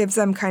patient. It gives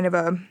them kind of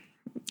a,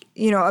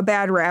 a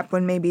bad rap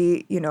when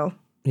maybe,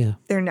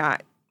 they're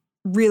not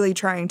really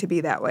trying to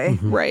be that way.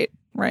 Right.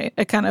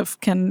 It kind of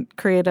can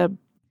create a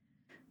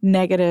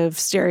negative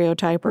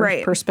stereotype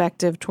or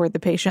perspective toward the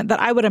patient that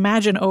I would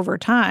imagine over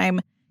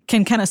time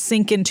can kind of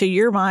sink into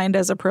your mind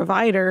as a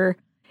provider.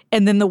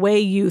 And then the way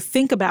you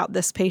think about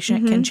this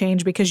patient can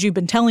change because you've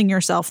been telling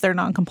yourself they're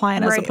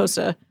non-compliant as opposed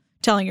to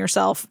telling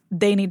yourself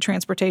they need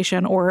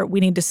transportation or we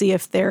need to see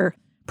if their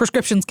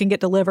prescriptions can get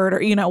delivered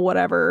or,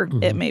 whatever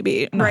it may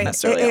be. Not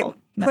necessarily all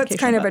medication,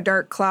 puts kind of a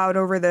dark cloud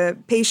over the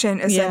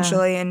patient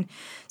essentially. And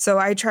so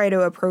I try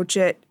to approach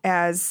it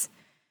as,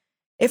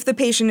 if the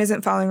patient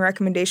isn't following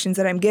recommendations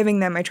that I'm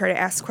giving them, I try to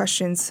ask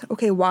questions.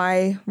 Okay,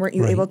 why weren't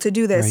you able to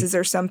do this? Is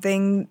there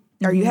something,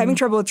 are you having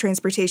trouble with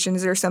transportation?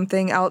 Is there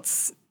something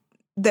else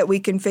that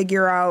we can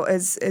figure out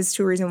as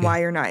to a reason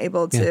why you're not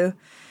able to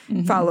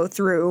follow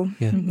through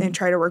and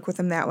try to work with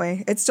them that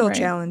way? It's still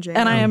challenging.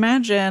 And I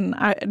imagine,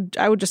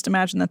 I would just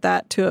imagine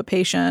that to a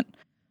patient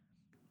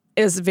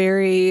is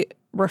very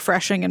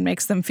refreshing and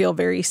makes them feel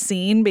very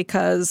seen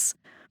because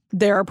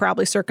there are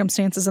probably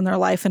circumstances in their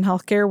life in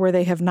healthcare where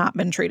they have not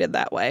been treated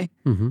that way.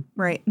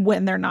 Right.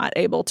 When they're not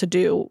able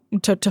to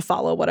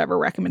follow whatever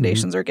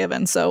recommendations are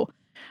given. So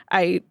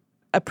I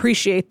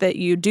appreciate that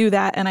you do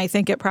that. And I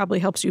think it probably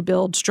helps you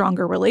build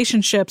stronger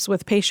relationships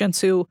with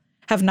patients who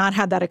have not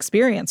had that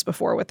experience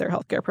before with their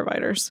healthcare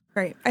providers.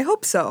 Right. I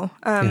hope so.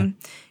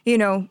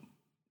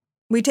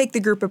 We take the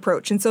group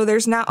approach, and so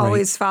there's not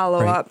always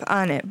follow-up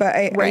on it, but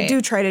I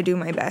do try to do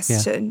my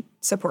best to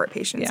support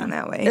patients in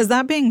that way. Is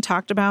that being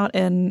talked about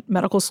in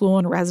medical school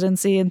and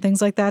residency and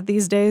things like that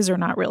these days, or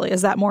not really?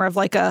 Is that more of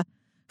like a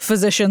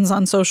physicians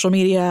on social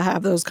media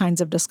have those kinds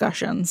of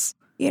discussions?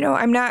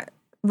 I'm not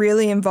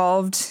really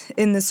involved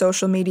in the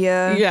social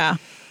media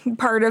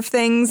part of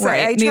things.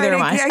 Neither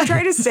am I. I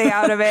try to stay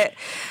out of it.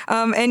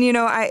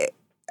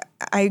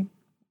 I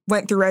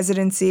went through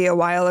residency a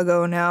while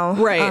ago now.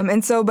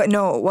 And so, but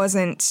no, it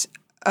wasn't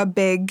a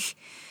big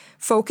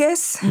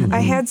focus.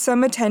 I had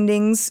some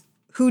attendings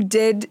who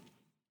did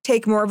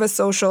take more of a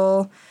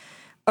social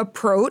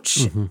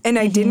approach, and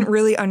I didn't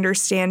really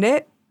understand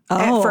it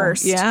at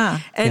first.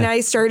 And I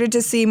started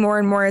to see more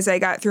and more as I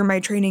got through my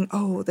training,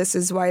 this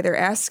is why they're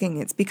asking.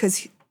 It's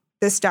because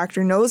this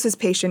doctor knows his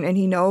patient and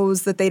he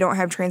knows that they don't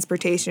have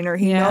transportation, or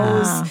he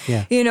knows,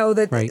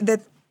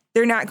 that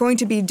they're not going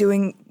to be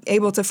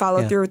able to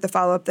follow through with the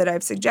follow-up that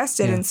I've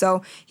suggested. And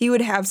so he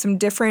would have some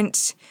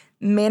different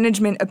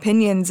management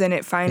opinions, and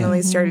it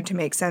finally started to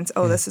make sense.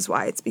 This is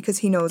why. It's because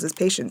he knows his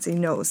patients. He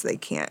knows they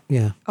can't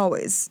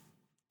always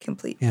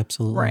complete.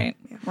 Absolutely.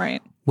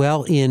 Right.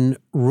 Well, in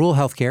rural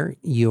healthcare,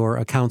 you're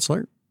a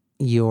counselor,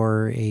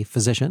 you're a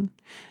physician,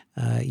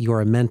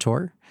 you're a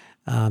mentor.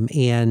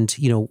 And,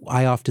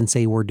 I often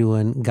say we're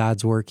doing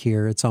God's work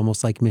here. It's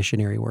almost like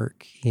missionary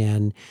work.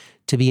 And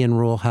to be in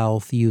rural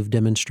health, you've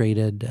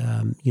demonstrated,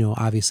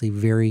 obviously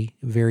very,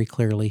 very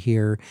clearly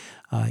here,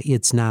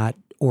 it's not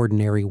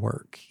ordinary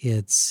work.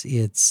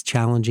 It's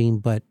challenging,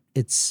 but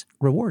it's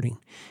rewarding.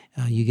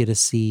 You get to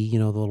see,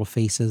 the little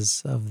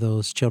faces of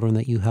those children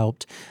that you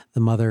helped the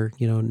mother,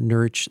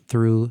 nourish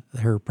through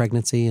her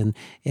pregnancy and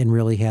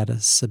really had a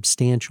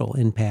substantial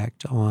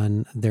impact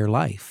on their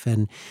life.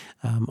 And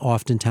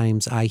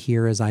oftentimes I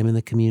hear as I'm in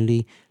the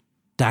community,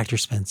 Dr.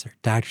 Spencer,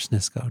 Dr.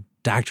 Snisko,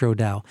 Dr.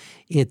 Odell,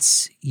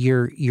 it's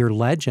your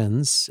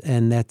legends,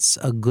 and that's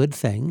a good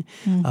thing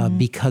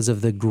because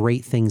of the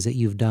great things that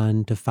you've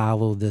done to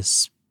follow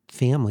this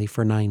family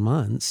for 9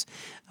 months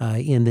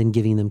and then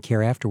giving them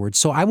care afterwards.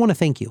 So I want to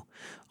thank you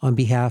on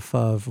behalf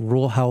of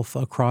rural health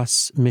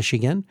across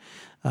Michigan.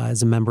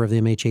 As a member of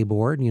the MHA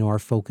board, our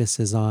focus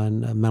is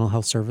on mental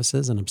health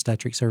services and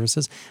obstetric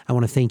services. I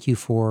want to thank you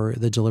for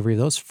the delivery of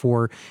those.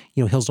 For,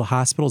 Hillsdale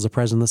Hospital, as the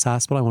president of this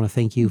hospital, I want to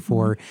thank you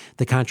for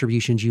the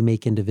contributions you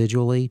make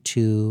individually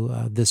to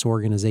this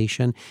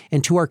organization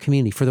and to our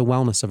community, for the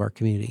wellness of our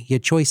community. You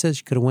had choices.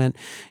 You could have went,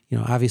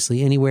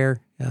 obviously anywhere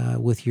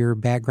with your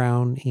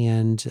background,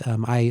 and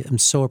I am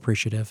so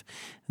appreciative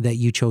that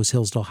you chose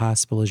Hillsdale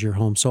Hospital as your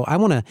home. So I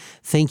want to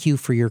thank you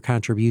for your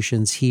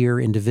contributions here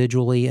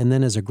individually and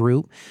then as a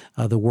group.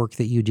 The work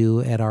that you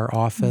do at our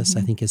office,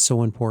 I think, is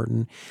so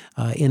important.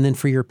 And then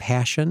for your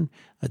passion,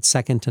 it's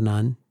second to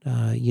none,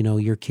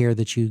 Your care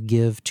that you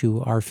give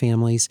to our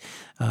families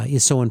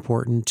is so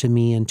important to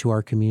me and to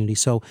our community.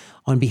 So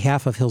on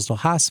behalf of Hillsdale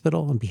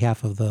Hospital, on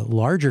behalf of the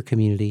larger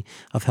community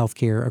of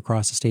healthcare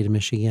across the state of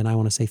Michigan, I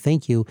want to say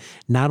thank you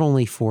not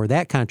only for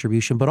that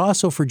contribution, but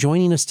also for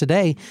joining us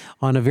today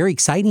on a very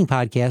exciting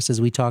podcast as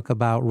we talk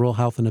about rural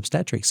health and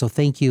obstetrics. So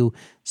thank you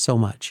so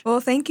much. Well,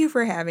 thank you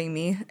for having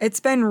me. It's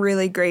been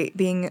really great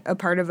being a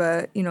part of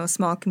a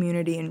small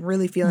community and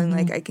really feeling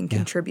like I can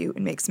contribute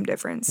and make some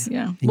difference.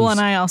 Yeah. Well, and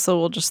I also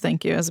will just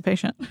thank you as a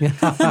patient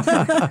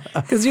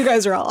because you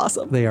guys are all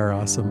awesome. They are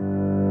awesome.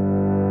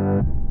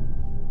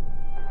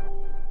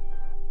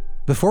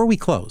 Before we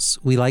close,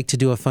 we like to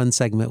do a fun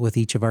segment with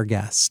each of our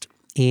guests.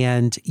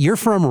 And you're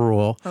from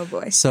rural. Oh,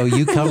 boy. So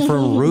you come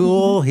from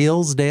rural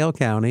Hillsdale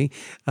County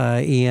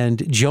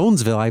and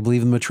Jonesville, I believe,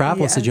 the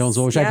metropolis of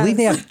Jonesville, which I believe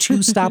they have 2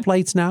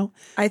 stoplights now.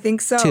 I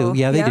think so. 2.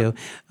 Yeah, they do.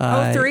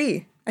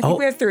 3. I think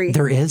we have 3.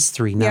 There is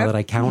 3 now that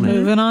I counted.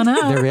 Moving on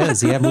up. There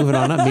is. Yeah, moving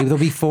on up. Maybe there'll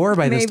be 4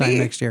 by this time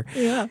next year.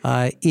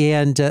 Yeah.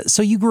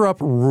 So you grew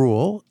up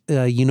rural.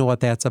 You know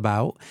what that's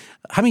about.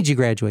 How many did you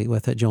graduate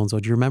with at Jonesville?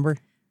 Do you remember?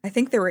 I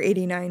think there were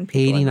 89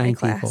 people in my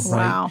class. People,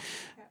 right? Wow.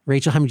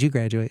 Rachel, how many did you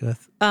graduate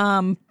with?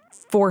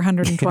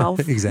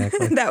 412.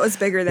 Exactly. That was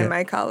bigger than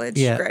my college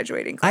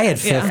graduating class. I had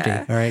 50.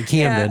 All right.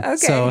 Camden. Okay.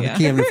 So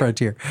Camden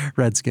Frontier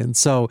Redskins.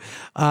 So,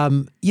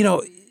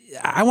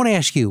 I want to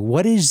ask you,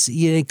 what is,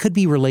 it could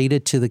be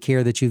related to the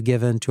care that you've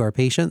given to our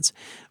patients,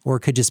 or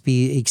it could just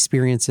be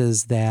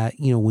experiences that,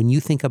 when you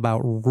think about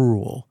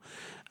rural,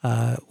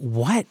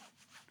 what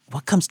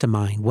comes to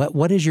mind?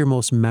 What is your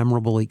most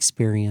memorable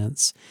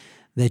experience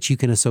that you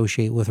can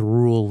associate with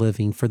rural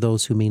living for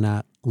those who may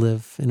not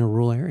live in a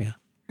rural area?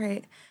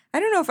 Right. I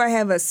don't know if I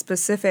have a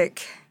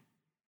specific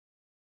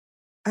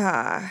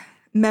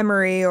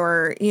memory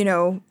or,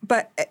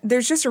 but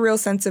there's just a real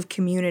sense of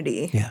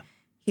community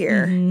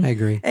here. I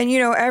agree. And,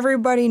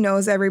 everybody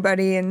knows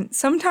everybody, and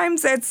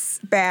sometimes that's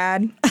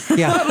bad.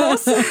 Yeah.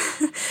 But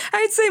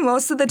I'd say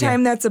most of the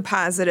time that's a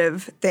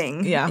positive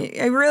thing. Yeah.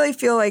 I really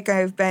feel like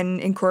I've been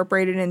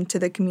incorporated into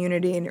the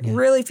community, and it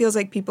really feels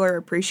like people are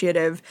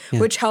appreciative,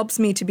 which helps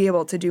me to be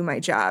able to do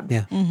my job.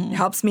 Yeah. It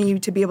helps me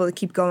to be able to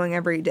keep going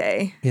every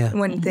day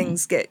when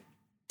things get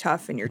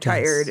tough and you're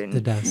tired. And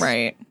it does.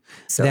 Right.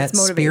 So that it's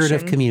motivation.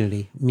 spirit of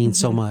community means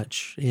so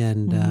much.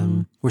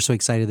 And we're so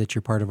excited that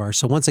you're part of ours.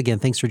 So once again,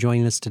 thanks for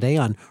joining us today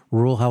on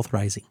Rural Health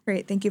Rising.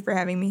 Great. Thank you for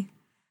having me.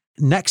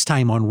 Next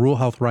time on Rural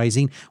Health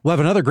Rising, we'll have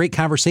another great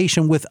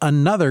conversation with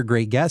another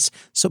great guest.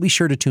 So be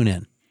sure to tune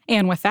in.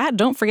 And with that,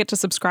 don't forget to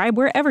subscribe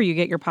wherever you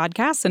get your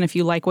podcasts. And if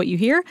you like what you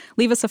hear,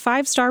 leave us a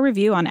 5-star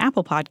review on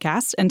Apple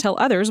Podcasts and tell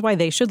others why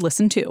they should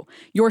listen too.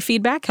 Your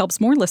feedback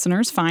helps more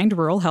listeners find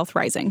Rural Health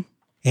Rising.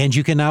 And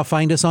you can now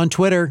find us on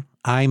Twitter.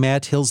 I'm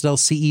at Hillsdale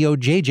CEO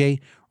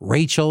JJ.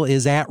 Rachel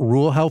is at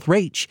Rural Health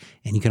Rach.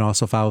 And you can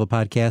also follow the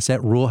podcast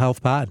at Rural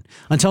Health Pod.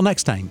 Until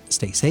next time,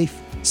 stay safe,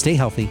 stay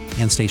healthy,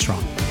 and stay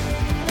strong.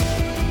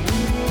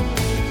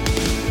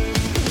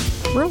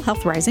 Rural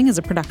Health Rising is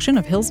a production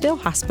of Hillsdale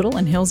Hospital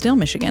in Hillsdale,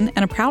 Michigan,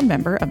 and a proud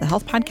member of the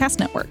Health Podcast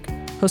Network.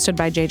 Hosted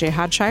by JJ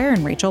Hodshire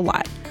and Rachel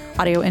Lott.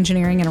 Audio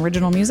engineering and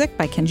original music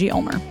by Kenji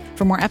Ulmer.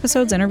 For more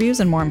episodes, interviews,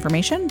 and more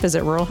information,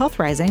 visit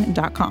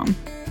ruralhealthrising.com.